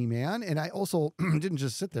behind me, man. And I also didn't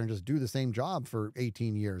just sit there and just do the same job for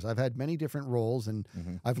 18 years. I've had many different roles, and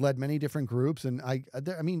I've led many different groups. And I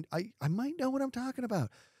might know what I'm talking about.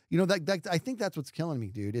 I think that's what's killing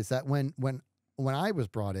me, dude, is that when I was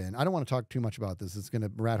brought in, I don't want to talk too much about this, it's going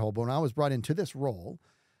to rat hole, but when I was brought into this role,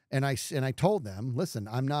 and I told them, listen,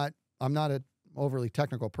 I'm not an overly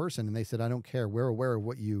technical person. And they said, I don't care. We're aware of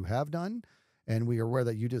what you have done. And we are aware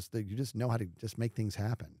that you just know how to just make things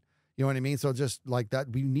happen. You know what I mean? So just like that,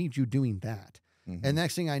 we need you doing that. And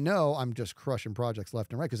next thing I know, I'm just crushing projects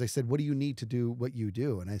left and right because they said, what do you need to do what you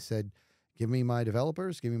do? And I said, give me my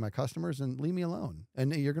developers, give me my customers, and leave me alone.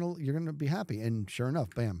 And you're gonna be happy. And sure enough,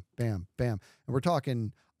 bam, bam, bam. And we're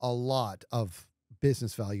talking a lot of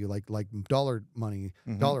business value, like dollar money,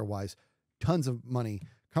 dollar wise, tons of money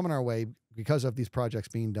coming our way because of these projects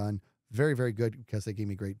being done. Very, very good because they gave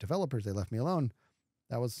me great developers. They left me alone.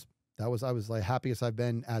 I was like happiest I've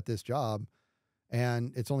been at this job.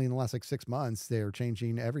 And it's only in the last like 6 months they're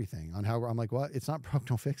changing everything on how I'm like, what? It's not broke,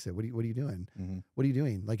 don't fix it. What are you doing? What are you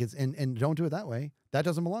doing? Like it's and don't do it that way. That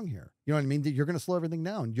doesn't belong here. You know what I mean? You're going to slow everything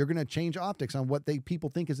down. You're going to change optics on what people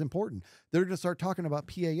think is important. They're going to start talking about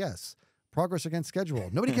PAS, progress against schedule.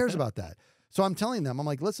 Nobody cares about that. So I'm telling them, I'm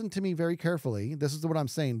like, listen to me very carefully. This is what I'm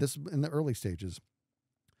saying. This in the early stages.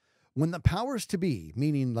 When the powers to be,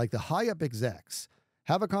 meaning like the high up execs,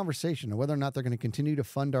 have a conversation on whether or not they're going to continue to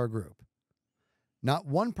fund our group, not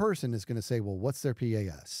one person is going to say, well, what's their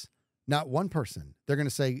PAS? Not one person. They're going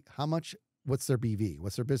to say, what's their BV?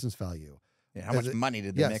 What's their business value? Yeah, how much money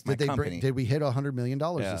did they make my company? Did we hit $100 million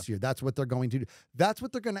this year? That's what they're going to do. That's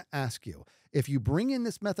what they're going to ask you. If you bring in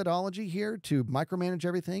this methodology here to micromanage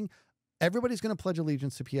everything, everybody's going to pledge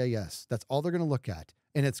allegiance to PAS. That's all they're going to look at.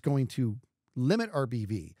 And it's going to limit our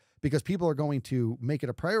BV because people are going to make it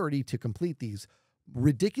a priority to complete these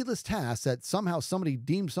ridiculous tasks that somehow somebody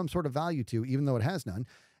deems some sort of value to, even though it has none.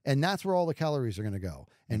 And that's where all the calories are going to go.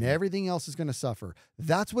 And everything else is going to suffer.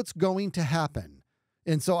 That's what's going to happen.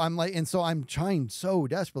 And so I'm trying so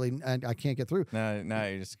desperately and I can't get through. No,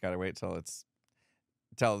 you just got to wait till it's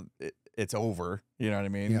over. You know what I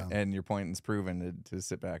mean? Yeah. And your point is proven to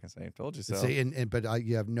sit back and say, I told you so. But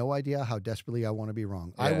you have no idea how desperately I want to be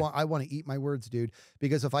wrong. Yeah. I want to eat my words, dude,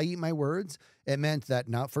 because if I eat my words, it meant that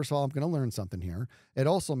now, first of all, I'm going to learn something here. It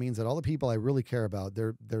also means that all the people I really care about,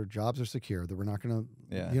 their jobs are secure, that we're not going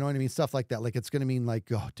to, you know what I mean? Stuff like that. Like, it's going to mean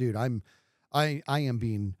like, oh, dude, I am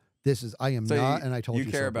being, and I told you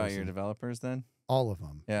You care so about person. your developers then? All of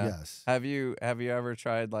them. Yeah. Yes. Have you ever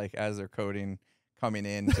tried, like, as they're coding, coming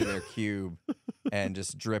into their cube and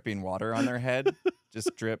just dripping water on their head?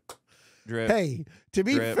 Just drip, drip. Hey, to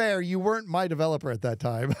be drip. fair, you weren't my developer at that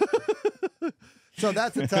time. So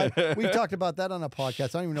that's the time. We talked about that on a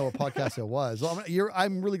podcast. I don't even know what podcast it was. Well,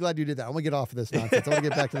 I'm really glad you did that. I'm going to get off of this nonsense. I want to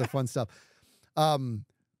get back to the fun stuff. I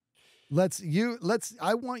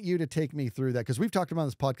want you to take me through that because we've talked about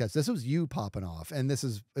this podcast. This was you popping off, and this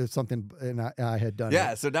is something I had done.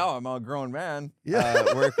 Yeah, so now I'm a grown man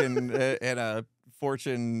working in a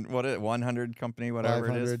Fortune 100 company, whatever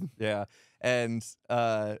 500. It is. Yeah, and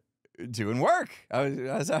doing work. I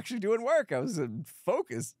was actually doing work. I was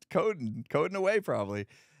focused, coding away probably.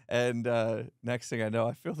 And next thing I know,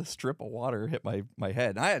 I feel this drip of water hit my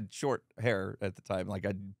head. And I had short hair at the time, like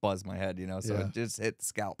I'd buzz my head, so it just hit the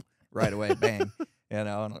scalp right away, bang, and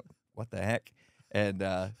I'm like, what the heck? And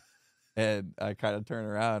I kind of turn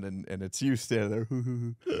around and it's you standing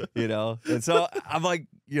there, and so I'm like,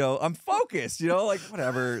 I'm focused, like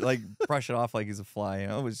whatever, like brush it off like he's a fly,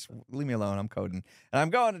 just leave me alone. I'm coding and I'm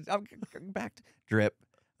going back to drip,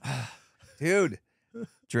 dude,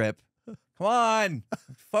 drip. Come on,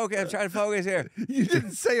 focus. I'm trying to focus here. You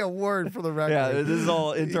didn't say a word for the record. Yeah, this is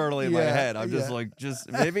all internally in my head. I'm just like,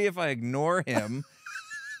 maybe if I ignore him,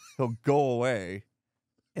 he'll go away.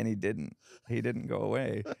 And he didn't. He didn't go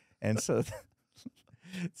away. And so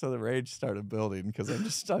the rage started building because I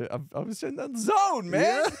was in the zone,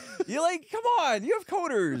 man. Yeah. You're like, come on, you have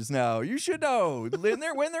coders now. You should know. When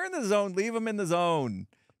they're in the zone, leave them in the zone.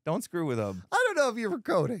 Don't screw with them. I don't know if you were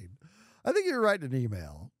coding. I think you were writing an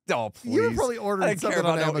email. Oh, please. You were probably ordering something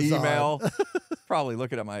on Amazon. Email. Probably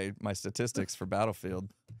looking at my statistics for Battlefield.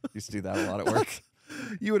 Used to do that a lot at work.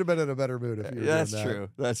 You would have been in a better mood if you were That's doing true.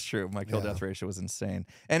 That's true. My kill-death ratio was insane.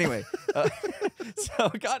 Anyway,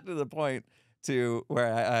 so it got to the point to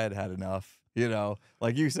where I had had enough.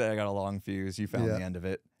 Like you said, I got a long fuse. You found the end of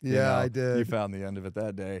it. Yeah, I did. You found the end of it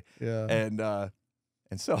that day. Yeah.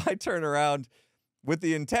 And so I turn around with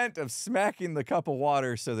the intent of smacking the cup of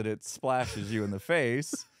water so that it splashes you in the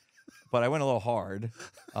face. But I went a little hard,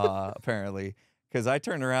 apparently, because I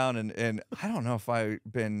turned around and I don't know if I've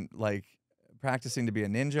been like practicing to be a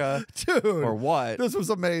ninja, dude, or what. This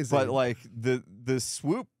was amazing. But like the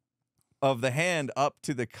swoop of the hand up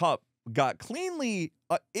to the cup got cleanly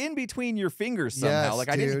in between your fingers somehow. Yes, like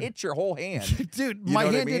I didn't hit your whole hand. Dude, you my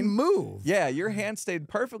hand didn't move. Yeah, your hand stayed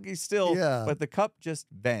perfectly still, but the cup just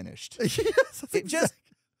vanished. Yes, it just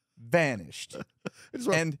vanished.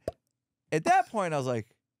 And at that point, I was like,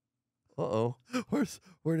 uh-oh.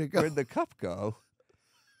 Where'd it go? Where'd the cup go?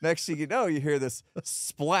 Next thing you know, you hear this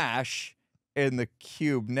splash in the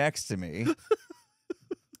cube next to me.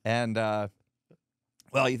 And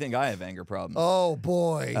Well, you think I have anger problems? Oh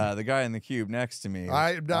boy, the guy in the cube next to me.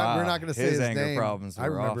 we're not going to say his anger name. problems were I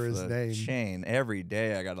remember off his the name. chain. Every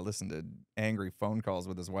day I got to listen to angry phone calls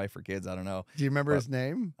with his wife or kids. I don't know. Do you remember his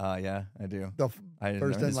name? Yeah, I do. The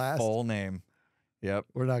first and his last. full name. Yep.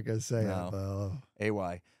 We're not going to say No. it though.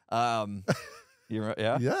 AY.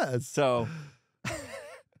 Yeah. Yes. So.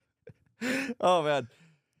 Oh man.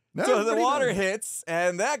 No, So the pretty water good. hits,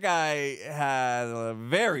 and that guy had a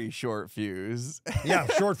very short fuse. Yeah,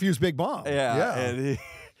 short fuse, big bomb. Yeah. And he,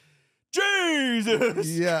 Jesus!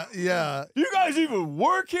 Yeah. You guys even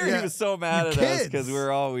work here? Yeah. He was so mad You at us kids. because we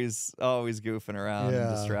were always goofing around and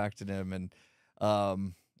distracting him.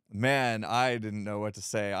 And man, I didn't know what to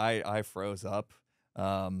say. I froze up,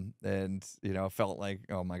 and felt like,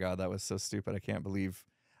 oh my God, that was so stupid. I can't believe.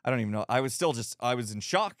 I don't even know. I was in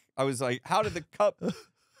shock. I was like, how did the cup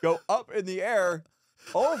go up in the air,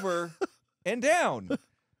 over and down?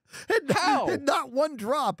 How? And not one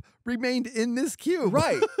drop remained in this cube.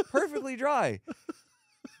 Right. Perfectly dry.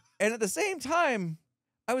 And at the same time,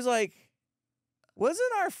 I was like, wasn't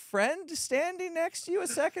our friend standing next to you a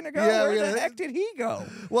second ago? Yeah, Where the heck did he go?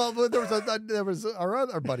 Well, there was our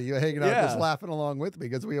other buddy hanging out, just laughing along with me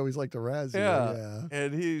because we always like to razz. Yeah.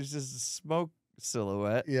 And he's just a smoke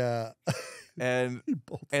silhouette. Yeah. And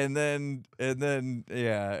then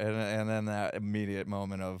that immediate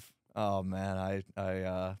moment of, oh man,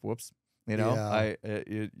 I whoops.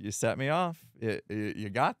 You set me off. You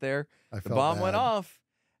got there. The bomb went off,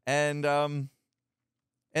 and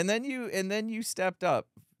then you stepped up.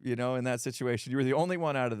 In that situation, you were the only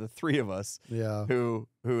one out of the three of us. Yeah. Who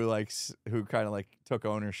kind of like took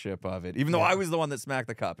ownership of it, even though I was the one that smacked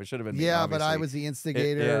the cup. It should have been me. Yeah, obviously. but I was the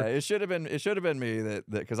instigator. It should have been me that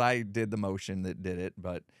because I did the motion that did it,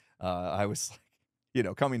 but I was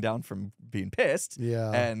like, coming down from being pissed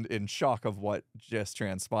and in shock of what just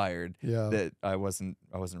transpired, that I wasn't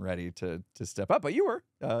ready to step up. But you were,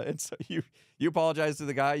 and so you apologized to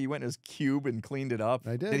the guy. You went in his cube and cleaned it up.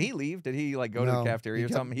 I did. Did he leave? Did he like go to the cafeteria or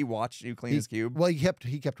something? He watched you clean his cube. Well,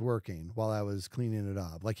 he kept working while I was cleaning it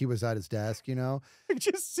up. Like he was at his desk, I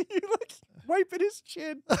just see you like wiping his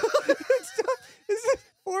chin and stuff. His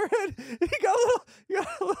forehead. He got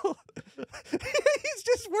a little. He's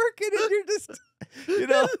just working, and you're just,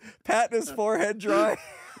 patting his forehead dry.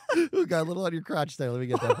 Ooh, got a little on your crotch there. Let me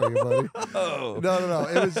get that for you, buddy. Oh. No.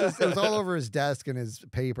 It was all over his desk and his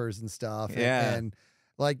papers and stuff. Yeah. And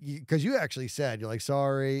like, because you actually said, you're like,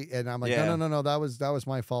 sorry. And I'm like, no, that was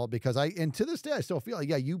my fault because and to this day, I still feel like,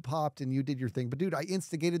 you popped and you did your thing. But dude, I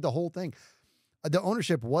instigated the whole thing. The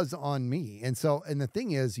ownership was on me. And the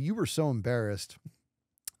thing is, you were so embarrassed.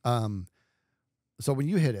 So when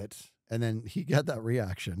you hit it and then he got that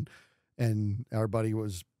reaction and our buddy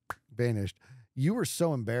was vanished, you were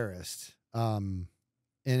so embarrassed. And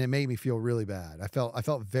it made me feel really bad. I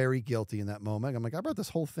felt very guilty in that moment. I'm like, I brought this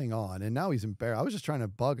whole thing on and now he's embarrassed. I was just trying to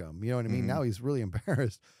bug him. You know what I mean? Now he's really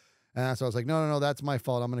embarrassed. And so I was like, no, that's my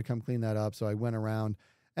fault. I'm going to come clean that up. So I went around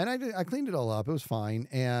and I cleaned it all up. It was fine.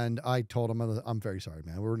 And I told him, I'm very sorry,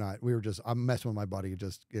 man. I'm messing with my buddy.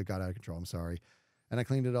 It got out of control. I'm sorry. And I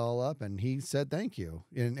cleaned it all up, and he said thank you,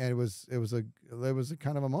 and it was a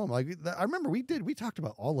kind of a moment. Like I remember we talked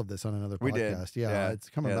about all of this on another podcast. We did. Yeah, it's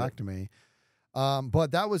coming back to me.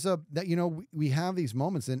 But that was we have these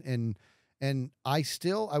moments, and I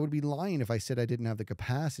would be lying if I said I didn't have the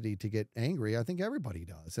capacity to get angry. I think everybody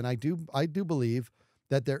does, and I do believe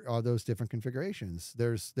that there are those different configurations.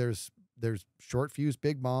 There's short fuse,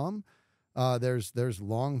 big bomb. There's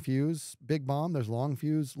long fuse, big bomb. There's long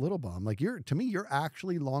fuse, little bomb. Like to me, you're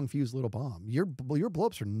actually long fuse, little bomb. Your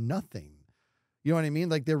blowups are nothing. You know what I mean?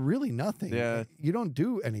 Like they're really nothing. Yeah. You don't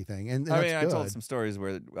do anything. And I that's mean, good. I told some stories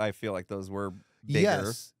where I feel like those were bigger.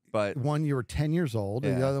 Yes. But one you were 10 years old,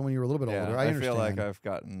 and the other one you were a little bit older. I feel like I've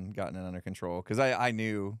gotten it under control because I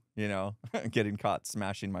knew, getting caught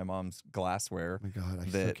smashing my mom's glassware. Oh my God, I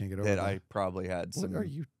still can't get over that. I probably had some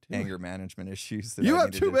anger management issues. That you I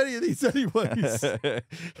have too many of these anyways.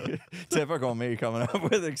 Typical me coming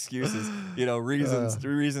up with excuses,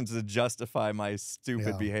 reasons to justify my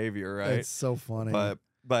stupid behavior. Right? It's so funny.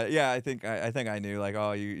 But yeah, I think I knew like,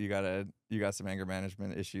 oh, you got some anger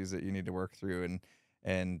management issues that you need to work through,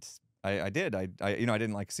 and I did. I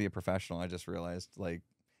didn't like see a professional. I just realized like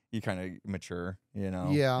you kind of mature,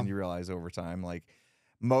 Yeah. and you realize over time like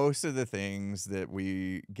most of the things that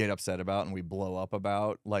we get upset about and we blow up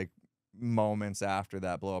about, like moments after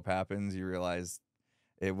that blow up happens, you realize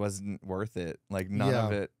it wasn't worth it. Like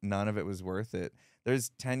none of it was worth it.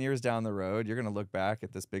 There's 10 years down the road, you're gonna look back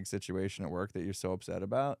at this big situation at work that you're so upset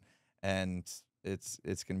about, and it's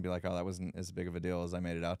gonna be like, oh, that wasn't as big of a deal as I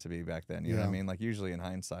made it out to be back then. You know what I mean? Like usually in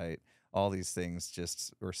hindsight, all these things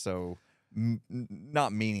just are so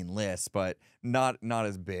not meaningless, but not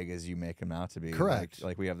as big as you make them out to be. Correct.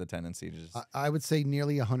 Like we have the tendency to just. I would say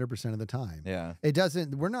nearly 100% of the time. Yeah. It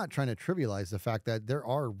doesn't. We're not trying to trivialize the fact that there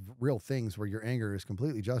are real things where your anger is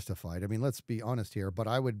completely justified. I mean, let's be honest here. But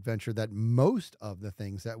I would venture that most of the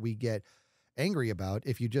things that we get angry about,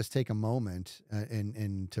 if you just take a moment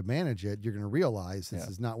and to manage it, you're going to realize this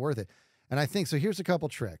is not worth it. And I think so. Here's a couple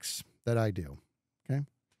tricks that I do. Okay.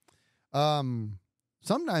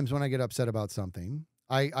 Sometimes when I get upset about something,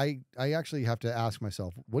 I actually have to ask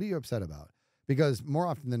myself, what are you upset about? Because more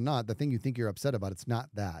often than not, the thing you think you're upset about, it's not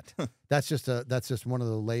that. That's just one of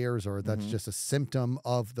the layers, or that's just a symptom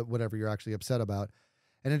of the whatever you're actually upset about.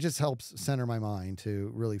 And it just helps center my mind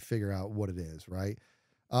to really figure out what it is, right?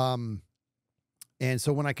 And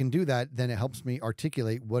so when I can do that, then it helps me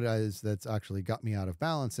articulate what it is that's actually got me out of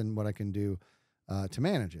balance and what I can do to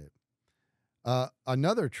manage it.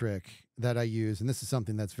 Another trick that I use, and this is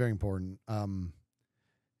something that's very important,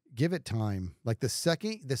 give it time. Like the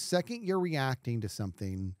second you're reacting to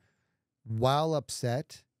something while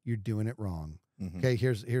upset, you're doing it wrong. Okay,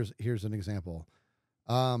 here's an example.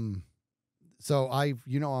 So I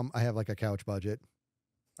have like a couch budget.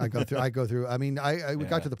 I go through. I mean, we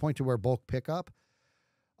got to the point to where bulk pickup.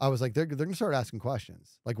 I was like, they're gonna start asking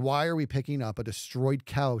questions. Like, why are we picking up a destroyed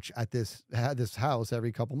couch at this house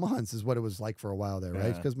every couple months? Is what it was like for a while there,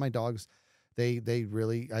 right? Because my dogs, I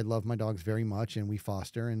love my dogs very much, and we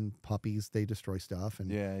foster, and puppies, they destroy stuff.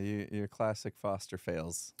 And your classic foster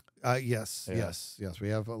fails. Yes. We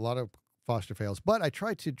have a lot of foster fails, but I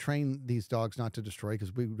try to train these dogs not to destroy,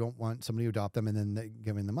 because we don't want somebody to adopt them and then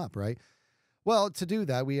giving them up, right? Well, to do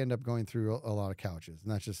that, we end up going through a lot of couches,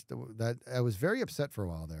 and that's just that. I was very upset for a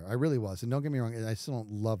while there. I really was, and don't get me wrong, I still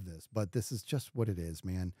don't love this, but this is just what it is,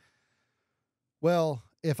 man. Well,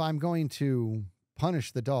 if I'm going to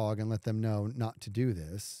punish the dog and let them know not to do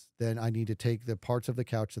this, then I need to take the parts of the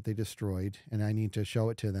couch that they destroyed, and I need to show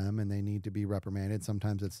it to them, and they need to be reprimanded.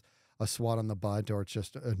 Sometimes it's a swat on the butt, or it's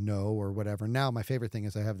just a no, or whatever. Now, my favorite thing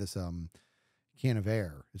is I have this can of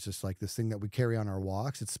air. It's just like this thing that we carry on our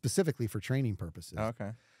walks. It's specifically for training purposes. Oh,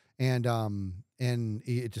 okay. And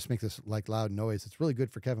it just makes this like loud noise. It's really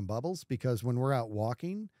good for Kevin Bubbles, because when we're out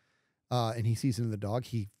walking, and he sees the dog,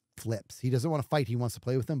 he flips. He doesn't want to fight. He wants to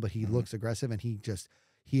play with them, but he looks aggressive, and he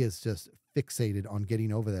is just fixated on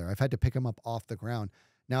getting over there. I've had to pick him up off the ground.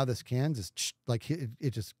 Now this can just like it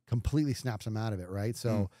just completely snaps him out of it. Right.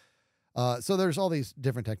 So, so there's all these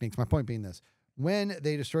different techniques. My point being this: when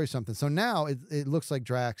they destroy something, so now it looks like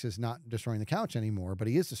Drax is not destroying the couch anymore, but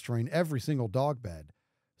he is destroying every single dog bed.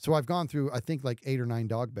 So I've gone through, I think, like 8 or 9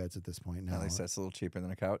 dog beds at this point now. At least that's a little cheaper than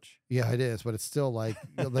a couch. Yeah, it is, but it's still like,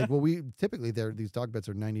 we typically these dog beds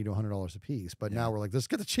are $90 to $100 a piece, but now we're like, let's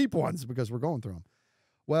get the cheap ones because we're going through them.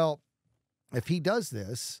 Well, if he does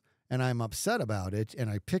this and I'm upset about it and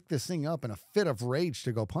I pick this thing up in a fit of rage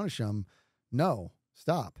to go punish him, no,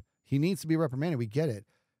 stop. He needs to be reprimanded. We get it.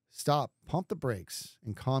 Stop, pump the brakes,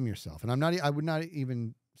 and calm yourself. And I would not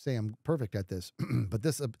even say I'm perfect at this, but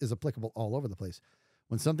this is applicable all over the place.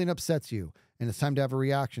 When something upsets you and it's time to have a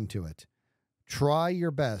reaction to it, try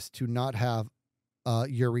your best to not have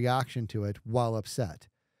your reaction to it while upset.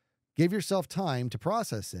 Give yourself time to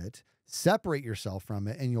process it, separate yourself from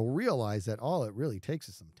it, and you'll realize that all it really takes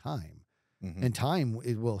is some time. And time,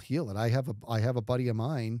 it will heal it. I have a buddy of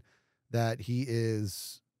mine that he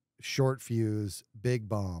is short fuse, big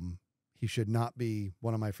bomb. He should not be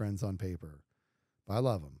one of my friends on paper, but I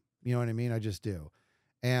love him. You know what I mean? I just do.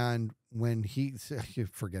 And when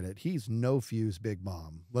forget it, he's no fuse, big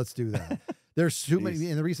bomb. Let's do that. There's too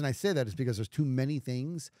many. And the reason I say that is because there's too many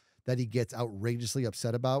things that he gets outrageously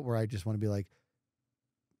upset about, where I just want to be like,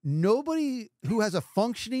 nobody who has a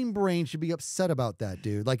functioning brain should be upset about that,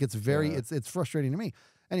 dude. Like, it's it's frustrating to me.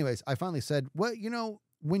 Anyways, I finally said, well,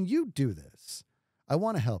 when you do this, I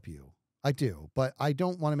want to help you. I do, but I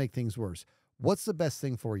don't want to make things worse. What's the best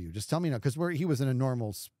thing for you? Just tell me now, because he was in a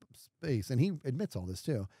normal space, and he admits all this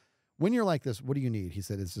too. When you're like this, what do you need? He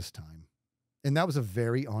said, it's just time. And that was a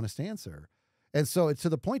very honest answer. And so it's to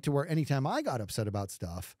the point to where anytime I got upset about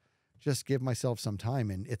stuff, just give myself some time.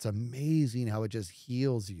 And it's amazing how it just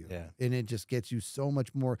heals you. Yeah. And it just gets you so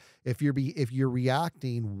much more. If you're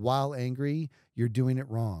reacting while angry, you're doing it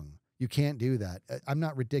wrong. You can't do that. I'm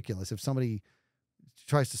not ridiculous. If somebody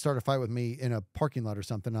tries to start a fight with me in a parking lot or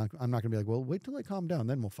something, I'm not going to be like, well, wait till I calm down,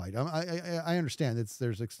 then we'll fight. I understand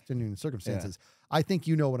there's extenuating circumstances. Yeah. I think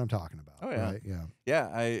you know what I'm talking about. Oh, yeah. Right? Yeah.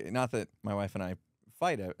 Yeah. Not that my wife and I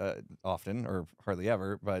fight often or hardly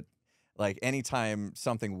ever, but like anytime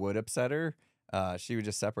something would upset her, she would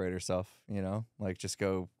just separate herself, like just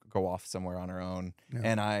go go off somewhere on her own.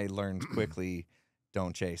 And I learned quickly,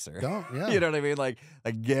 don't chase her. Don't, yeah. You know what I mean? Like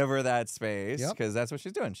give her that space, because that's what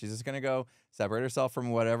she's doing. She's just gonna go separate herself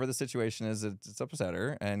from whatever the situation is that's upset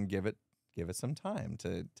her, and give it some time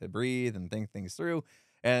to breathe and think things through.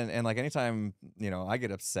 And like anytime, you know, I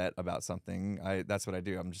get upset about something, that's what I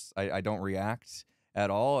do. I don't react at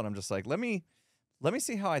all, and I'm just like, let me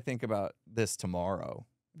see how I think about this tomorrow.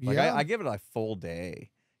 Like I give it a full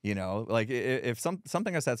day, you know. Like if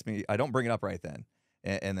something upsets me, I don't bring it up right then,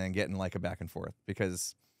 and then get in like a back and forth,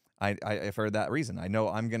 because I for that reason, I know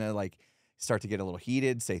I'm gonna like start to get a little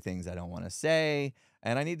heated, say things I don't want to say,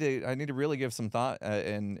 and I need to really give some thought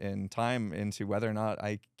and time into whether or not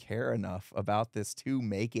I care enough about this to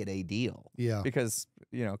make it a deal. Yeah, because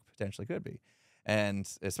you know, potentially could be, and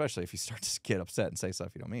especially if you start to get upset and say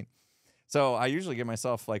stuff you don't mean. So I usually give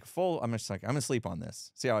myself like I'm just like, I'm gonna sleep on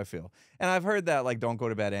this, see how I feel. And I've heard that like don't go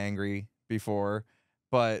to bed angry before,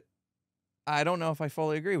 but I don't know if I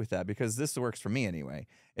fully agree with that, because this works for me anyway.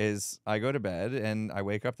 Is I go to bed and I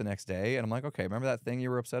wake up the next day and I'm like, okay, remember that thing you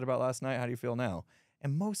were upset about last night? How do you feel now?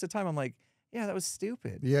 And most of the time I'm like, yeah, that was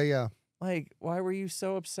stupid. Yeah. Like, why were you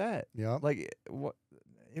so upset? Yeah. Like, what?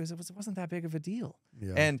 It wasn't that big of a deal.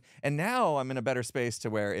 Yeah. And now I'm in a better space to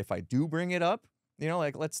where if I do bring it up, you know,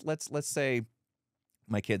 like let's say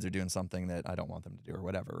my kids are doing something that I don't want them to do or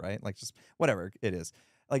whatever, right? Like just whatever it is.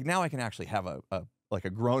 Like now I can actually have a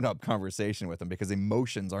grown-up conversation with them, because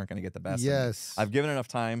emotions aren't going to get the best of me. I've given enough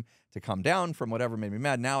time to come down from whatever made me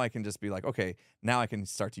mad. Now I can just be like, okay, now I can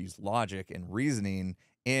start to use logic and reasoning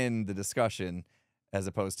in the discussion, as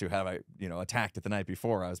opposed to have I, you know, attacked it the night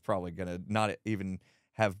before. I was probably going to not even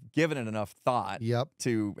have given it enough thought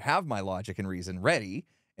to have my logic and reason ready.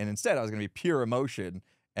 And instead I was going to be pure emotion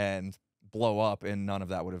and blow up, and none of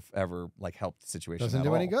that would have ever like helped the situation. Doesn't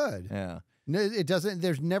do any good. Yeah. No, it doesn't.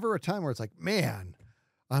 There's never a time where it's like, man,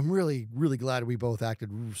 I'm really, really glad we both acted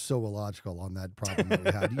so illogical on that problem that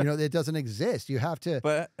we had. You know, it doesn't exist. You have to.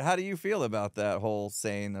 But how do you feel about that whole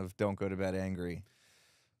saying of don't go to bed angry?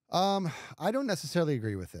 I don't necessarily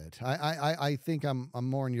agree with it. I think I'm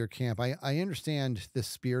more in your camp. I understand the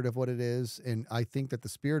spirit of what it is, and I think that the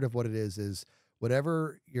spirit of what it is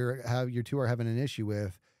whatever you two are having an issue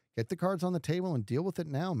with, get the cards on the table and deal with it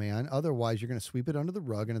now, man. Otherwise, you're going to sweep it under the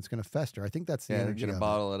rug and it's going to fester. I think that's the energy. You're going to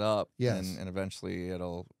bottle it up. Yes. And eventually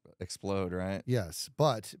it'll explode, right? Yes.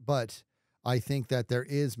 But I think that there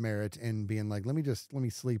is merit in being like, let me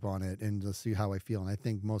sleep on it and just see how I feel. And I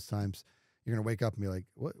think most times you're going to wake up and be like,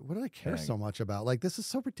 what did I care so much about? Like, this is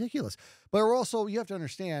so ridiculous. But you have to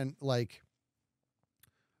understand, like,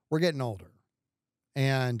 we're getting older,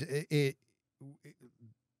 and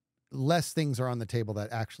less things are on the table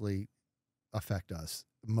that actually affect us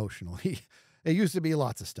emotionally. It used to be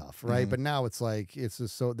lots of stuff, right? But now it's like, it's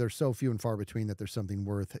just there's so few and far between that there's something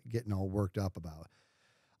worth getting all worked up about.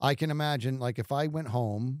 I can imagine, like, if I went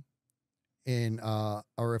home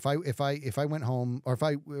or if I went home, or if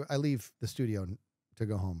I leave the studio to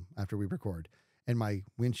go home after we record and my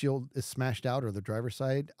windshield is smashed out, or the driver's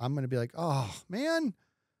side, I'm going to be like, oh man,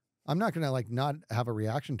 I'm not going to like not have a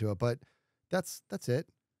reaction to it, but that's it.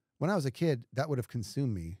 When I was a kid, that would have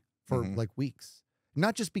consumed me for like weeks.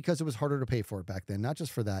 Not just because it was harder to pay for it back then, not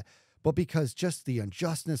just for that, but because just the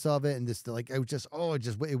unjustness of it, and this, like,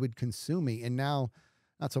 it would consume me. And now,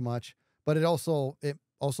 not so much. But it also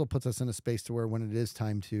puts us in a space to where when it is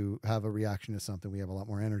time to have a reaction to something, we have a lot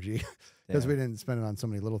more energy, because we didn't spend it on so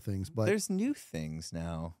many little things. But there's new things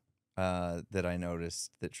now that I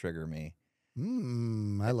noticed that trigger me.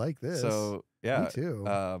 I like this. So yeah, me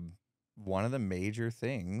too. One of the major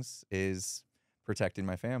things is protecting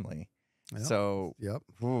my family. Yep.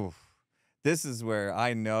 So this is where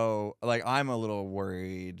I know, like, I'm a little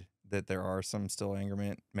worried that there are some still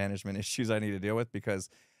anger management issues I need to deal with, because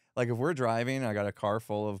like if we're driving, I got a car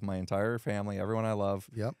full of my entire family, everyone I love,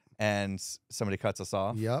 and somebody cuts us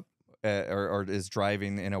off, or is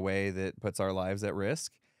driving in a way that puts our lives at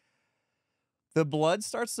risk, the blood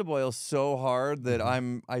starts to boil so hard that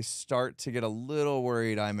I start to get a little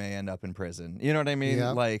worried I may end up in prison. You know what I mean?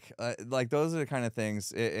 Like those are the kind of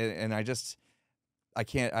things, and I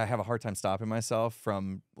have a hard time stopping myself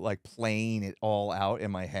from like playing it all out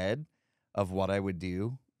in my head of what I would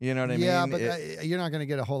do. You know what I mean? Yeah, but you're not going to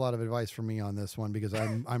get a whole lot of advice from me on this one, because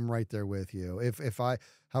I'm right there with you.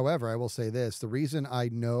 However, I will say this: the reason I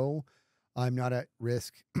know I'm not at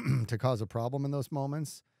risk to cause a problem in those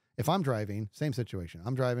moments, if I'm driving, same situation.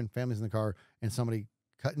 I'm driving, family's in the car, and somebody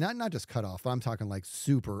not just cut off, but I'm talking like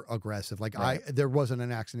super aggressive. Like there wasn't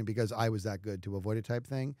an accident because I was that good to avoid it type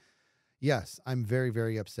thing. Yes, I'm very,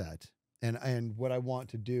 very upset. And what I want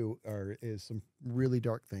to do is some really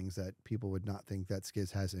dark things that people would not think that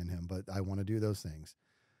Skizz has in him, but I want to do those things.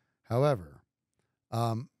 However,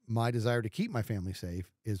 my desire to keep my family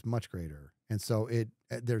safe is much greater, and so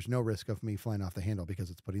there's no risk of me flying off the handle because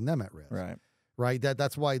it's putting them at risk. Right.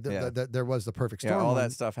 That's why there was the perfect storm. Yeah, all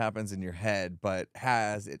that stuff happens in your head, but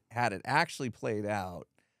had it actually played out,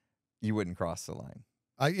 you wouldn't cross the line.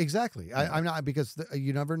 Exactly. Yeah. I'm not, because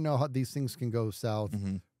you never know how these things can go south.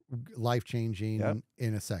 Life changing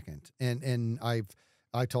in a second. And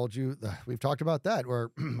I told you, we've talked about that, where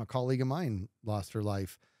a colleague of mine lost her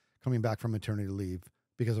life coming back from maternity leave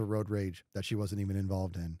because of road rage that she wasn't even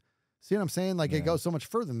involved in. See what I'm saying? Like, it goes so much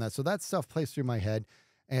further than that. So that stuff plays through my head,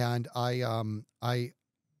 and I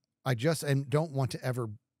just don't want to ever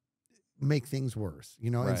make things worse,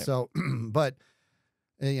 you know? Right. And so, but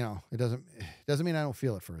you know, it doesn't mean I don't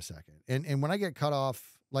feel it for a second. And when I get cut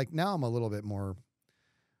off, like now I'm a little bit more.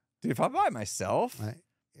 Dude, if I'm by myself,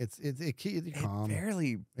 it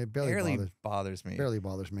barely bothers me. Barely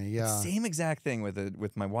bothers me. Yeah. Same exact thing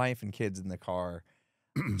with my wife and kids in the car.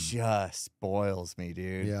 Just spoils me,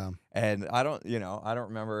 dude. Yeah. And I don't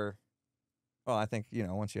remember. Well, I think,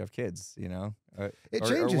 once you have kids, it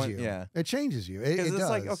changes you. Yeah. It changes you. It it's does.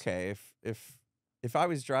 Like, okay, if I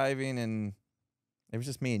was driving and it was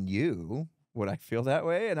just me and you, would I feel that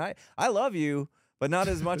way? And I love you, but not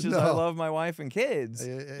as much as I love my wife and kids.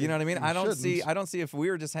 You know what I mean? I don't see if we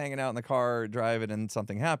were just hanging out in the car driving and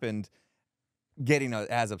something happened, getting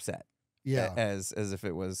as upset. Yeah. As if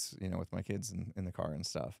it was, with my kids in the car and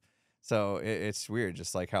stuff. So it's weird,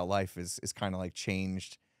 just like how life is kind of like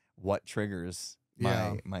changed what triggers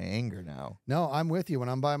my anger now. No, I'm with you. When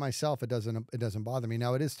I'm by myself, it doesn't bother me.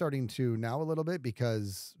 Now it is starting to now a little bit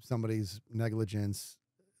because somebody's negligence.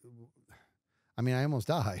 I mean, I almost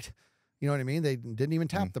died. You know what I mean? They didn't even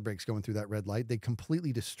tap the brakes going through that red light. They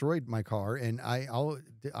completely destroyed my car, and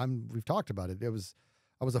we've talked about it. I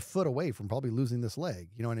was a foot away from probably losing this leg.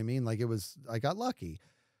 You know what I mean? Like I got lucky.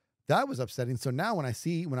 That was upsetting. So now when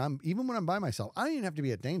I'm by myself, I don't even have to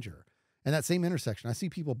be at danger. And that same intersection, I see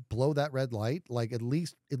people blow that red light like at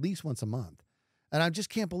least once a month. And I just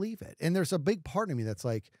can't believe it. And there's a big part of me that's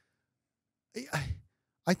like,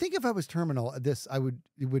 I think if I was terminal, it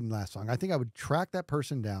wouldn't last long. I think I would track that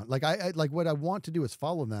person down. Like what I want to do is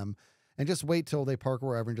follow them and just wait till they park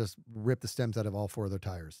wherever and just rip the stems out of all four of their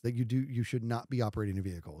tires. That you should not be operating a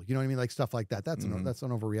vehicle. You know what I mean? Like stuff like that. That's an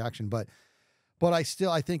overreaction. But I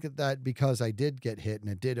think that because I did get hit and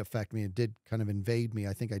it did affect me, it did kind of invade me,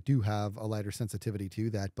 I think I do have a lighter sensitivity to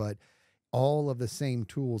that. But all of the same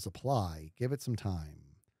tools apply. Give it some time.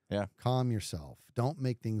 Yeah. Calm yourself. Don't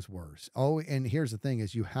make things worse. Oh, and here's the thing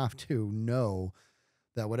is you have to know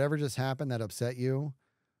that whatever just happened that upset you,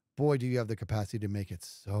 boy, do you have the capacity to make it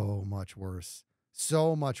so much worse.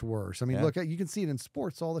 So much worse. I mean, look, you can see it in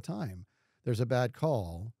sports all the time. There's a bad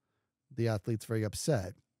call. The athlete's very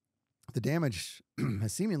upset. The damage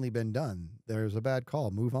has seemingly been done. There's a bad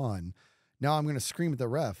call. Move on. Now I'm going to scream at the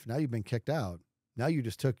ref. Now you've been kicked out. Now you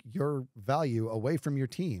just took your value away from your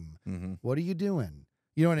team. Mm-hmm. What are you doing?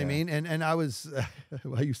 You know what I mean? And I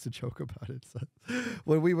I used to joke about it. So,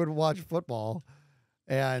 when we would watch football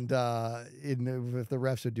and if the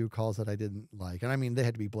refs would do calls that I didn't like, and I mean, they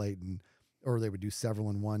had to be blatant or they would do several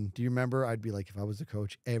in one. Do you remember? I'd be like, if I was a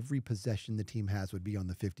coach, every possession the team has would be on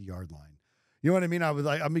the 50-yard line. You know what I mean? I was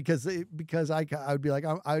like, because I would be like,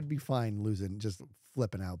 I would be fine losing, just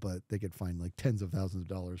flipping out, but they could find like tens of thousands of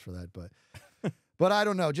dollars for that. But I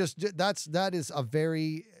don't know. That is a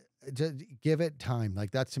very, give it time.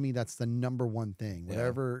 Like that to me, that's the number one thing.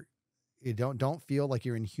 Whatever, you don't feel like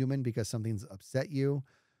you're inhuman because something's upset you,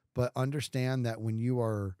 but understand that when you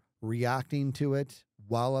are reacting to it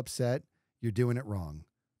while upset, you're doing it wrong.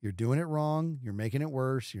 You're doing it wrong. You're making it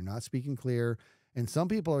worse. You're not speaking clear. And some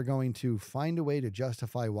people are going to find a way to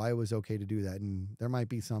justify why it was okay to do that. And there might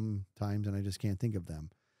be some times, and I just can't think of them.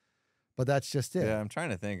 But that's just it. Yeah, I'm trying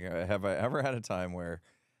to think. Have I ever had a time where,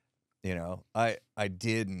 I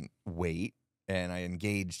didn't wait and I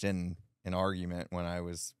engaged in an argument when I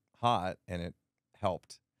was hot and it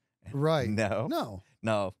helped? Right. No.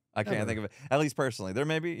 I can't think of it. At least personally. There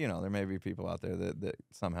may be people out there that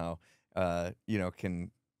somehow,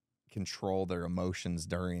 can control their emotions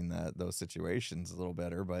during those situations a little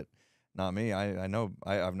better, but not me. I know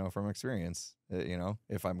from experience,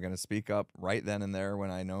 if I'm going to speak up right then and there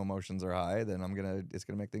when I know emotions are high, then it's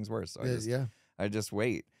going to make things worse. So I just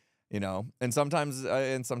wait, and sometimes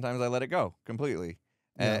I let it go completely.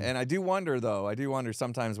 And I do wonder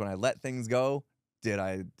sometimes when I let things go, did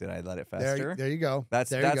I let it fester? There you go. That's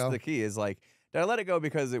the key is like, Did I let it go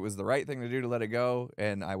because it was the right thing to do to let it go,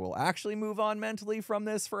 and I will actually move on mentally from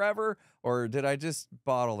this forever, or did I just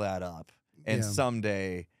bottle that up and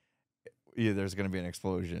someday there's going to be an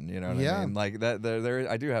explosion? You know what I mean? Like that.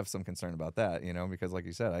 I do have some concern about that. You know, because like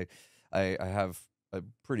you said, I have a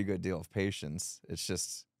pretty good deal of patience. It's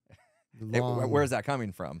just, where's that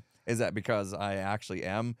coming from? Is that because I actually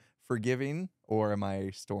am forgiving, or am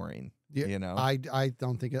I storing? Yeah, you know, I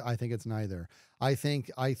don't think I think it's neither. I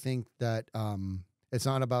think that it's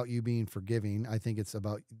not about you being forgiving. I think it's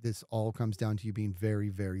about, this all comes down to you being very,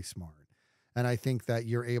 very smart. And I think that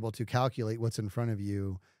you're able to calculate what's in front of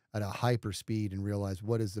you at a hyper speed and realize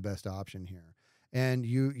what is the best option here. And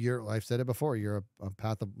you're, I've said it before, you're a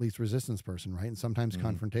path of least resistance person, right? And sometimes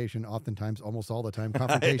confrontation, oftentimes, almost all the time,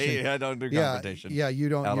 confrontation. I don't do confrontation. Yeah, you're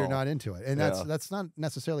not into it. And that's not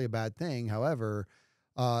necessarily a bad thing. However,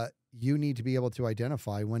 you need to be able to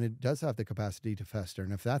identify when it does have the capacity to fester.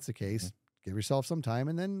 And if that's the case, give yourself some time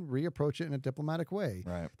and then reapproach it in a diplomatic way.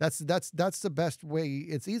 Right. That's the best way.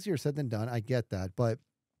 It's easier said than done. I get that. But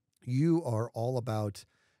you are all about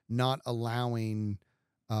not allowing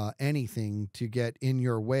anything to get in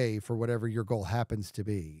your way for whatever your goal happens to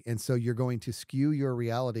be. And so you're going to skew your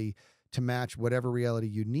reality to match whatever reality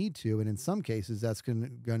you need to. And in some cases, that's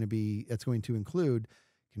going to include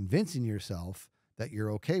convincing yourself that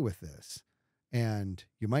you're okay with this. And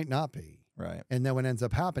you might not be. Right. And then what ends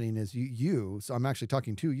up happening is so I'm actually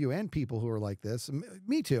talking to you and people who are like this.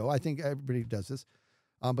 Me too. I think everybody does this.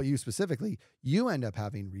 But you specifically, you end up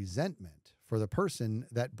having resentment for the person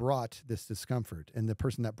that brought this discomfort and the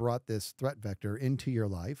person that brought this threat vector into your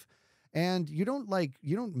life. And you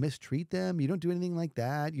don't mistreat them. You don't do anything like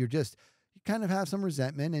that. You kind of have some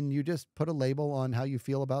resentment, and you just put a label on how you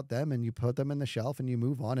feel about them, and you put them in the shelf and you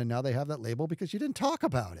move on. And now they have that label because you didn't talk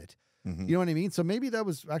about it. You know what I mean? So maybe that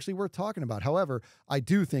was actually worth talking about. However, I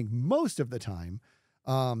do think most of the time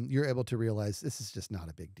you're able to realize this is just not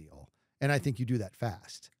a big deal. And I think you do that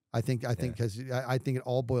fast. I think because I think it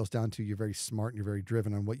all boils down to you're very smart and you're very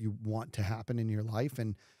driven on what you want to happen in your life,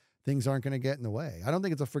 and things aren't going to get in the way. I don't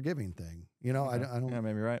think it's a forgiving thing. You know, I don't. Yeah,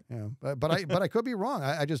 maybe right. Yeah, but I could be wrong.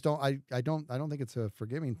 I just don't. I don't think it's a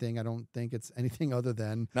forgiving thing. I don't think it's anything other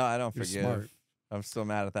than. No, I don't forgive. Smart. I'm still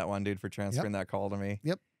mad at that one dude for transferring that call to me.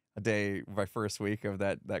 Yep. My first week of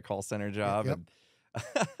that call center job, and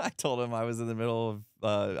I told him I was in the middle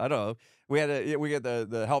of I don't know. We get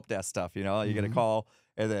the help desk stuff. You know, you get a call,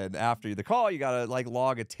 and then after the call, you gotta like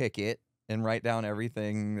log a ticket and write down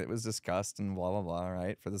everything that was discussed and blah blah blah,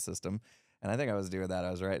 right, for the system. And I think I was doing that.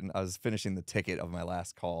 I was finishing the ticket of my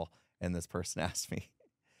last call, and this person asked me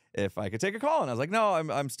if I could take a call, and I was like, no,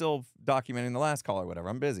 I'm still documenting the last call or whatever.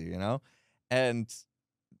 I'm busy, you know, and.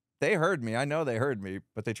 They heard me. I know they heard me,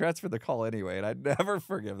 but they transferred the call anyway, and I'd never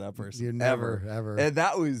forgive that person. You never, ever. And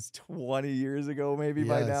that was 20 years ago, maybe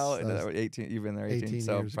by now. And 18, you've been there 18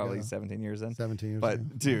 so probably ago. 17 years in. 17 years But ago.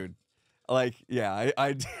 dude, like, yeah,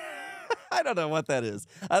 I I don't know what that is.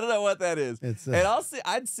 And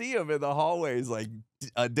I'd see him in the hallways like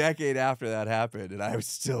a decade after that happened, and I would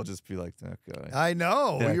still just be like, okay. I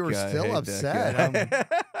know. You were still upset.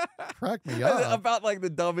 Crack me up. About like the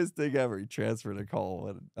dumbest thing ever. He transferred a call.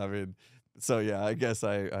 And, I mean, so yeah, I guess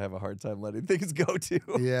I have a hard time letting things go too.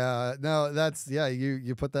 Yeah, no,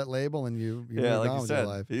 you put that label and you move like on you with said, your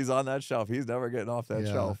life. He's on that shelf. He's never getting off that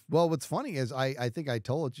shelf. Well, what's funny is I think I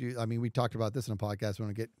told you, I mean, we talked about this in a podcast. I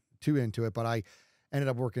want to get too into it, but I ended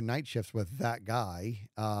up working night shifts with that guy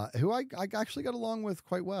who I actually got along with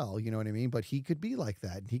quite well. You know what I mean? But he could be like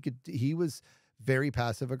that. He was very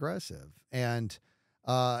passive aggressive, and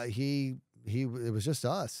it was just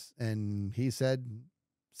us, and he said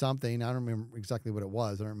something. I don't remember exactly what it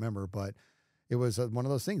was. I don't remember, but it was one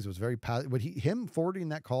of those things. It was very passive. Him forwarding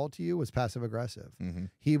that call to you was passive aggressive.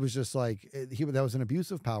 He was just like that was an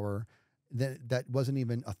abuse of power. That wasn't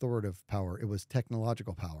even authoritative power. It was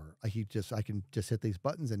technological power. I can just hit these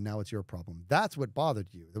buttons and now it's your problem. That's what bothered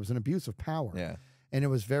you. There was an abuse of power. Yeah. And it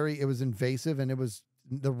was invasive, and it was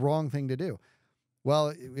the wrong thing to do.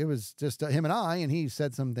 Well, it was just him and I, and he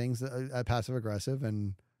said some things passive aggressive,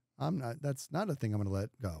 and that's not a thing I'm going to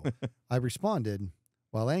let go. I responded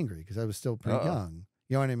while angry because I was still pretty young.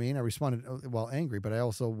 You know what I mean? I responded while angry, but I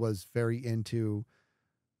also was very into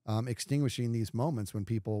extinguishing these moments when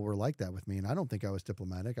people were like that with me. And I don't think I was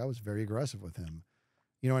diplomatic. I was very aggressive with him.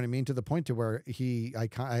 You know what I mean? To the point to where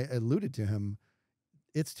I alluded to him,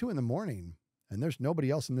 it's 2 a.m. and there's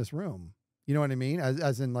nobody else in this room. You know what I mean?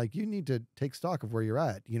 As in, like, you need to take stock of where you're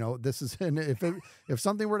at. You know, this is, and if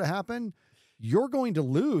something were to happen, you're going to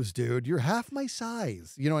lose, dude. You're half my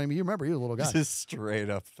size. You know what I mean? You remember, you're a little guy. Just straight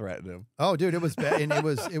up threatened him. Oh, dude, it was bad. And it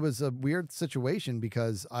was a weird situation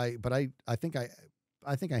because I think I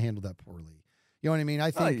handled that poorly. You know what I mean?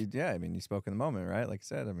 I think, yeah. I mean, you spoke in the moment, right? Like I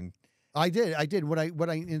said, I mean, I did what I,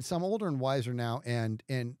 and so I'm older and wiser now. And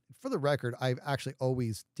for the record, I've actually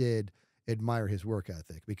always did admire his work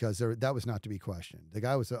ethic because that was not to be questioned. The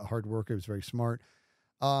guy was a hard worker. He was very smart.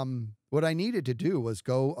 What I needed to do was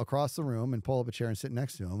go across the room and pull up a chair and sit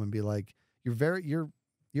next to him and be like,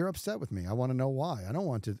 you're upset with me. I want to know why. I don't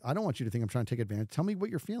want you to think I'm trying to take advantage. Tell me what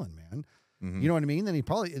you're feeling, man. You know what I mean? Then he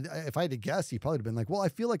probably, if I had to guess, he probably would have been like, well, I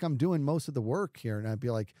feel like I'm doing most of the work here. And I'd be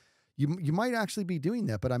like, you might actually be doing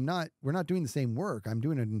that, but we're not doing the same work. I'm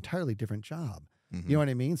doing an entirely different job. You know what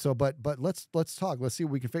I mean? So, but let's talk. Let's see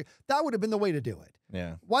what we can figure. That would have been the way to do it.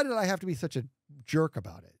 Yeah. Why did I have to be such a jerk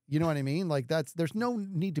about it? You know what I mean? Like there's no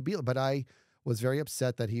need to be, but I was very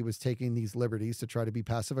upset that he was taking these liberties to try to be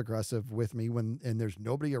passive aggressive with me and there's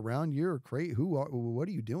nobody around. You're crazy. What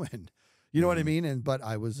are you doing? You know what I mean? But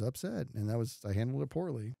I was upset and I handled it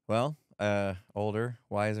poorly. Well, older,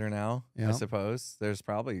 wiser now, I suppose. There's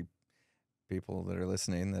probably people that are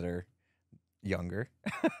listening that are younger.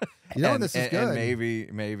 This is good. And maybe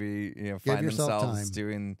find themselves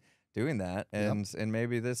doing that, and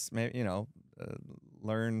maybe this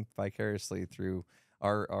learn vicariously through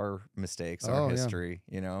our mistakes, our history.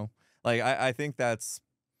 Like I think that's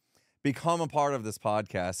become a part of this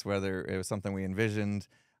podcast, whether it was something we envisioned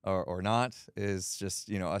or not, is just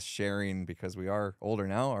us sharing, because we are older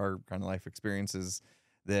now, our kind of life experiences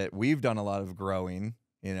that we've done a lot of growing.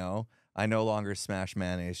 I no longer smash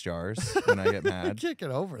mayonnaise jars when I get mad. Can't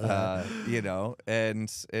get over that.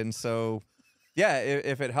 And so, yeah,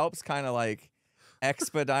 if it helps kind of like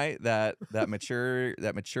expedite that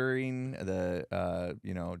maturing,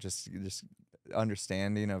 just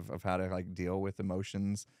understanding of how to like deal with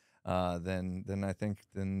emotions, then I think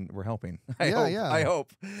we're helping. I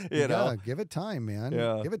hope. Give it time, man.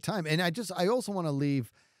 Yeah. Give it time. And I also want to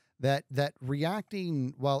leave that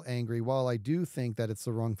reacting while angry, while I do think that it's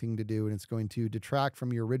the wrong thing to do and it's going to detract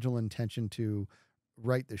from your original intention to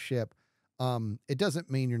right the ship, it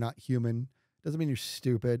doesn't mean you're not human. It doesn't mean you're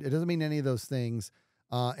stupid. It doesn't mean any of those things.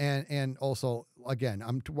 And also, again,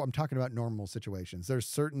 I'm talking about normal situations. There's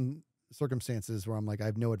certain circumstances where I'm like, I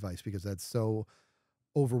have no advice because that's so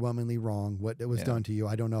overwhelmingly wrong what was done to you.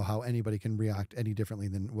 I don't know how anybody can react any differently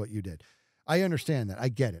than what you did. I understand that. I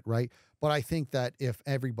get it, right? But I think that if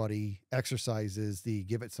everybody exercises the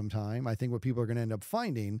give it some time, I think what people are going to end up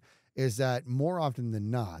finding is that more often than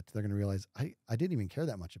not, they're going to realize, I didn't even care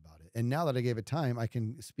that much about it. And now that I gave it time, I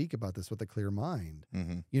can speak about this with a clear mind,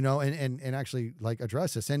 and actually like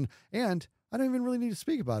address this. And I don't even really need to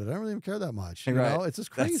speak about it. I don't really even care that much. You know, it's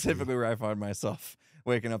just crazy. That's typically where I find myself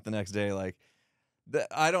waking up the next day like,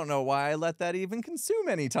 I don't know why I let that even consume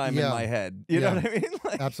any time in my head. You know what I mean?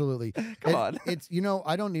 Like, absolutely. Come on. It's,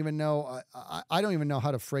 I don't even know. I don't even know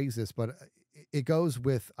how to phrase this, but it goes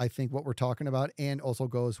with, I think, what we're talking about, and also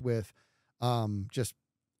goes with just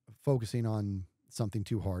focusing on something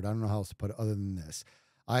too hard. I don't know how else to put it other than this.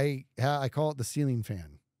 I call it the ceiling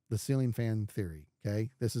fan theory.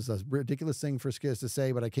 Okay. This is a ridiculous thing for Skizz to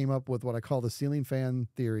say, but I came up with what I call the ceiling fan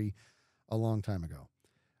theory a long time ago.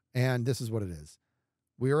 And this is what it is.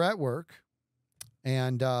 We were at work,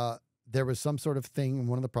 and there was some sort of thing in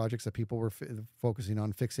one of the projects that people were focusing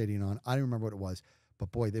on, fixating on. I don't remember what it was,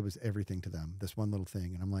 but boy, there was everything to them, this one little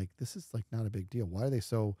thing. And I'm like, this is like not a big deal. Why are they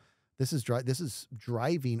so, this is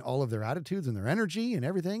driving all of their attitudes and their energy and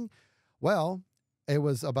everything. Well, it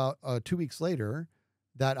was about 2 weeks later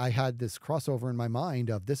that I had this crossover in my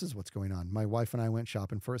mind of this is what's going on. My wife and I went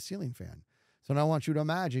shopping for a ceiling fan. So now I want you to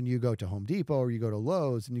imagine you go to Home Depot or you go to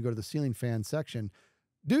Lowe's and you go to the ceiling fan section.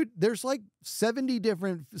 Dude, there's like 70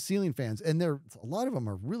 different ceiling fans, and a lot of them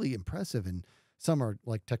are really impressive, and some are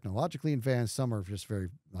like technologically advanced, some are just very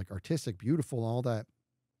like artistic, beautiful, all that.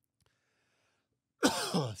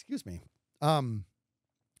 Excuse me.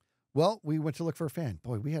 Well, we went to look for a fan.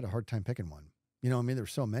 Boy, we had a hard time picking one.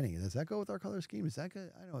 There's so many. Does that go with our color scheme? Is that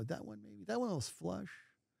good? I don't know. That one maybe. That one was flush.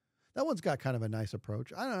 That one's got kind of a nice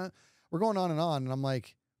approach. I don't know. We're going on, and I'm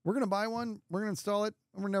like, we're going to buy one, we're going to install it,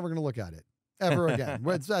 and we're never going to look at it ever again.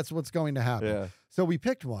 That's what's going to happen. Yeah. So we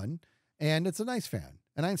picked one, and it's a nice fan,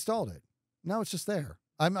 and I installed it. Now it's just there.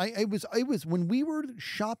 I was when we were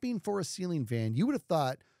shopping for a ceiling fan, you would have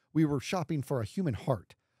thought we were shopping for a human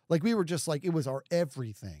heart. Like we were just like, it was our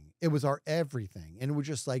everything. It was our everything. And we're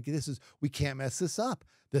just like, we can't mess this up.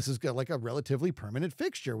 This is like a relatively permanent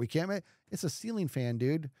fixture. It's a ceiling fan,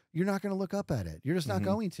 dude. You're not going to look up at it. You're just not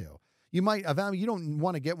going to. You might, you don't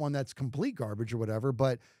want to get one that's complete garbage or whatever,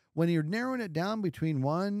 but when you're narrowing it down between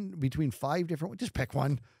 5 different, just pick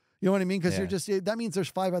one. You know what I mean? Because that means there's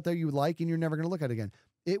 5 out there you like and you're never going to look at it again.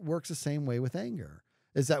 It works the same way with anger,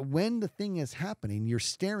 is that when the thing is happening, you're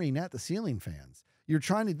staring at the ceiling fans. You're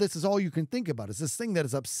trying to, this is all you can think about. It's this thing that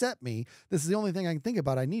has upset me. This is the only thing I can think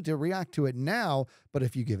about. I need to react to it now. But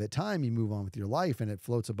if you give it time, you move on with your life and it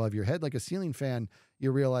floats above your head like a ceiling fan.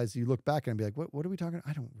 You realize, you look back and be like, what are we talking?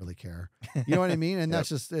 I don't really care. You know what I mean? And that's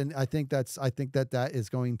just, and I think that is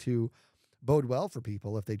going to bode well for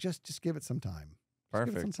people if they just give it some time.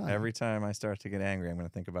 Perfect. Every time I start to get angry, I'm going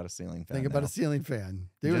to think about a ceiling fan. Think about a ceiling fan.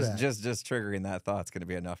 That. Just triggering that thought's going to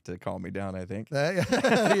be enough to calm me down, I think. Yeah,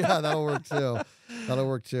 that'll work too. That'll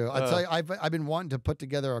work too. I tell you, I've been wanting to put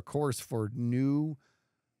together a course for new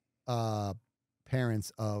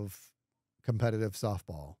parents of competitive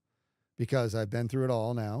softball, because I've been through it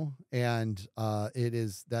all now, and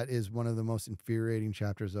that is one of the most infuriating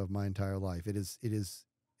chapters of my entire life.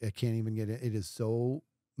 I can't even get it. It is so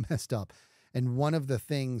messed up. And one of the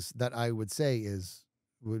things that I would say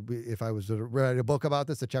would be, if I was to write a book about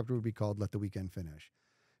this, the chapter would be called "Let the Weekend Finish,"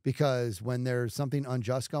 because when there's something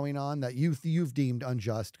unjust going on that you've deemed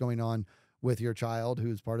unjust going on with your child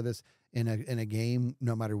who's part of this in a game,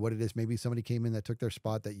 no matter what it is, maybe somebody came in that took their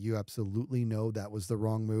spot that you absolutely know that was the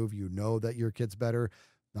wrong move. You know that your kid's better.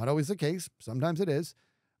 Not always the case. Sometimes it is.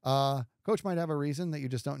 Coach might have a reason that you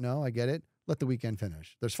just don't know. I get it. Let the weekend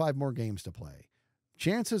finish. There's 5 more games to play.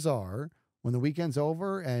 Chances are, when the weekend's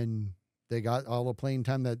over and they got all the playing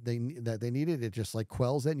time that they needed, it just like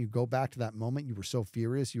quells it, and you go back to that moment you were so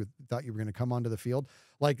furious you thought you were going to come onto the field,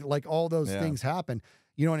 like all those things happen.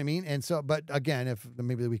 You know what I mean? And so, but again, if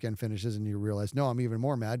maybe the weekend finishes and you realize, no, I'm even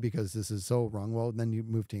more mad because this is so wrong, well, then you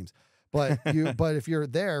move teams. But but if you're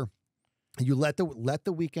there, you let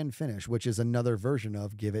the weekend finish, which is another version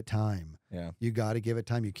of give it time. Yeah, you got to give it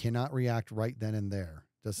time. You cannot react right then and there.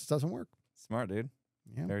 Just doesn't work. Smart, dude.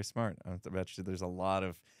 Yeah. Very smart. I bet you there's a lot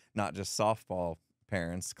of not just softball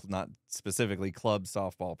parents, not specifically club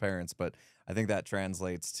softball parents, but I think that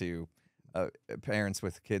translates to parents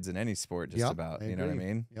with kids in any sport, just about. You know what I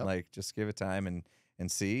mean? Yep. Like, just give it time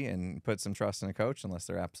and see, and put some trust in a coach, unless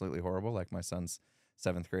they're absolutely horrible, like my son's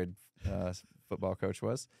 7th grade football coach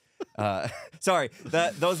was. Sorry,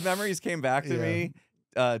 those memories came back to me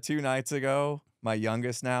 2 nights ago. My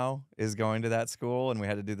youngest now is going to that school, and we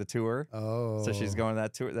had to do the tour. Oh, so she's going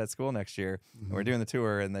to that school next year, and we're doing the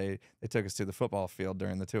tour. And they took us to the football field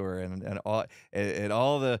during the tour, and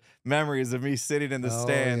all the memories of me sitting in the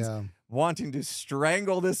stands, wanting to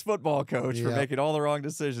strangle this football coach for making all the wrong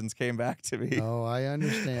decisions came back to me. Oh, I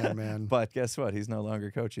understand, man. But guess what? He's no longer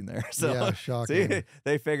coaching there. So yeah, shocking. See,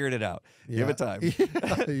 they figured it out. Give it time.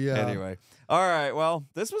 Anyway, all right. Well,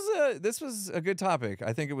 this was a good topic.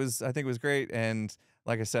 I think it was great. And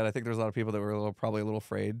like I said, I think there was a lot of people that were probably a little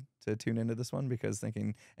afraid to tune into this one, because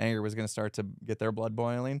thinking anger was going to start to get their blood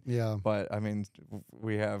boiling. Yeah. But I mean,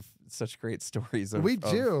 we have such great stories of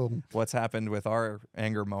what's happened with our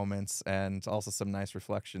anger moments, and also some nice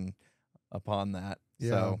reflection upon that. Yeah.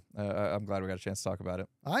 So I'm glad we got a chance to talk about it.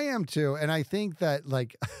 I am too. And I think that,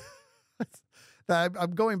 like, that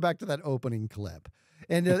I'm going back to that opening clip.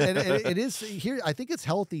 And it is here. I think it's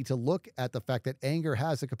healthy to look at the fact that anger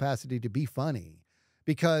has the capacity to be funny.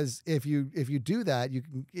 Because if you do that,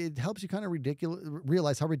 it helps you kind of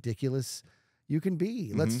realize how ridiculous you can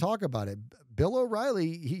be. Let's talk about it. Bill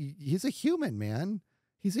O'Reilly, he's a human, man.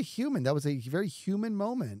 He's a human. That was a very human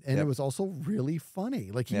moment, and it was also really funny.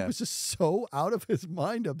 Like, he was just so out of his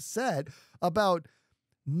mind, upset about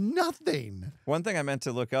nothing. One thing I meant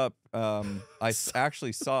to look up, I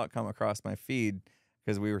actually saw it come across my feed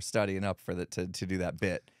because we were studying up for to do that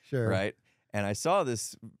bit. Sure. Right. And I saw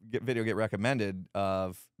this video get recommended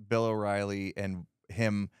of Bill O'Reilly and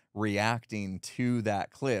him reacting to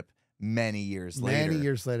that clip many years later. Many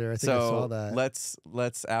years later, I think I saw that.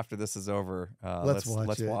 Let's after this is over, let's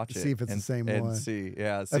watch it. See if it's the same one. And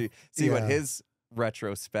see what his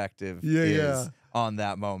retrospective is on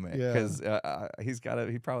that moment, because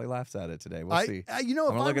he probably laughs at it today. We'll see. You know,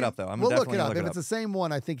 I'm gonna look it up though. We'll look it up. If it's the same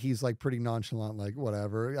one, I think he's like pretty nonchalant, like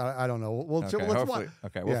whatever. I don't know. Let's watch.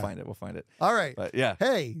 Okay, we'll find it. All right. But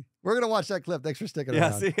hey, we're gonna watch that clip. Thanks for sticking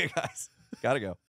around. See you guys. Gotta go.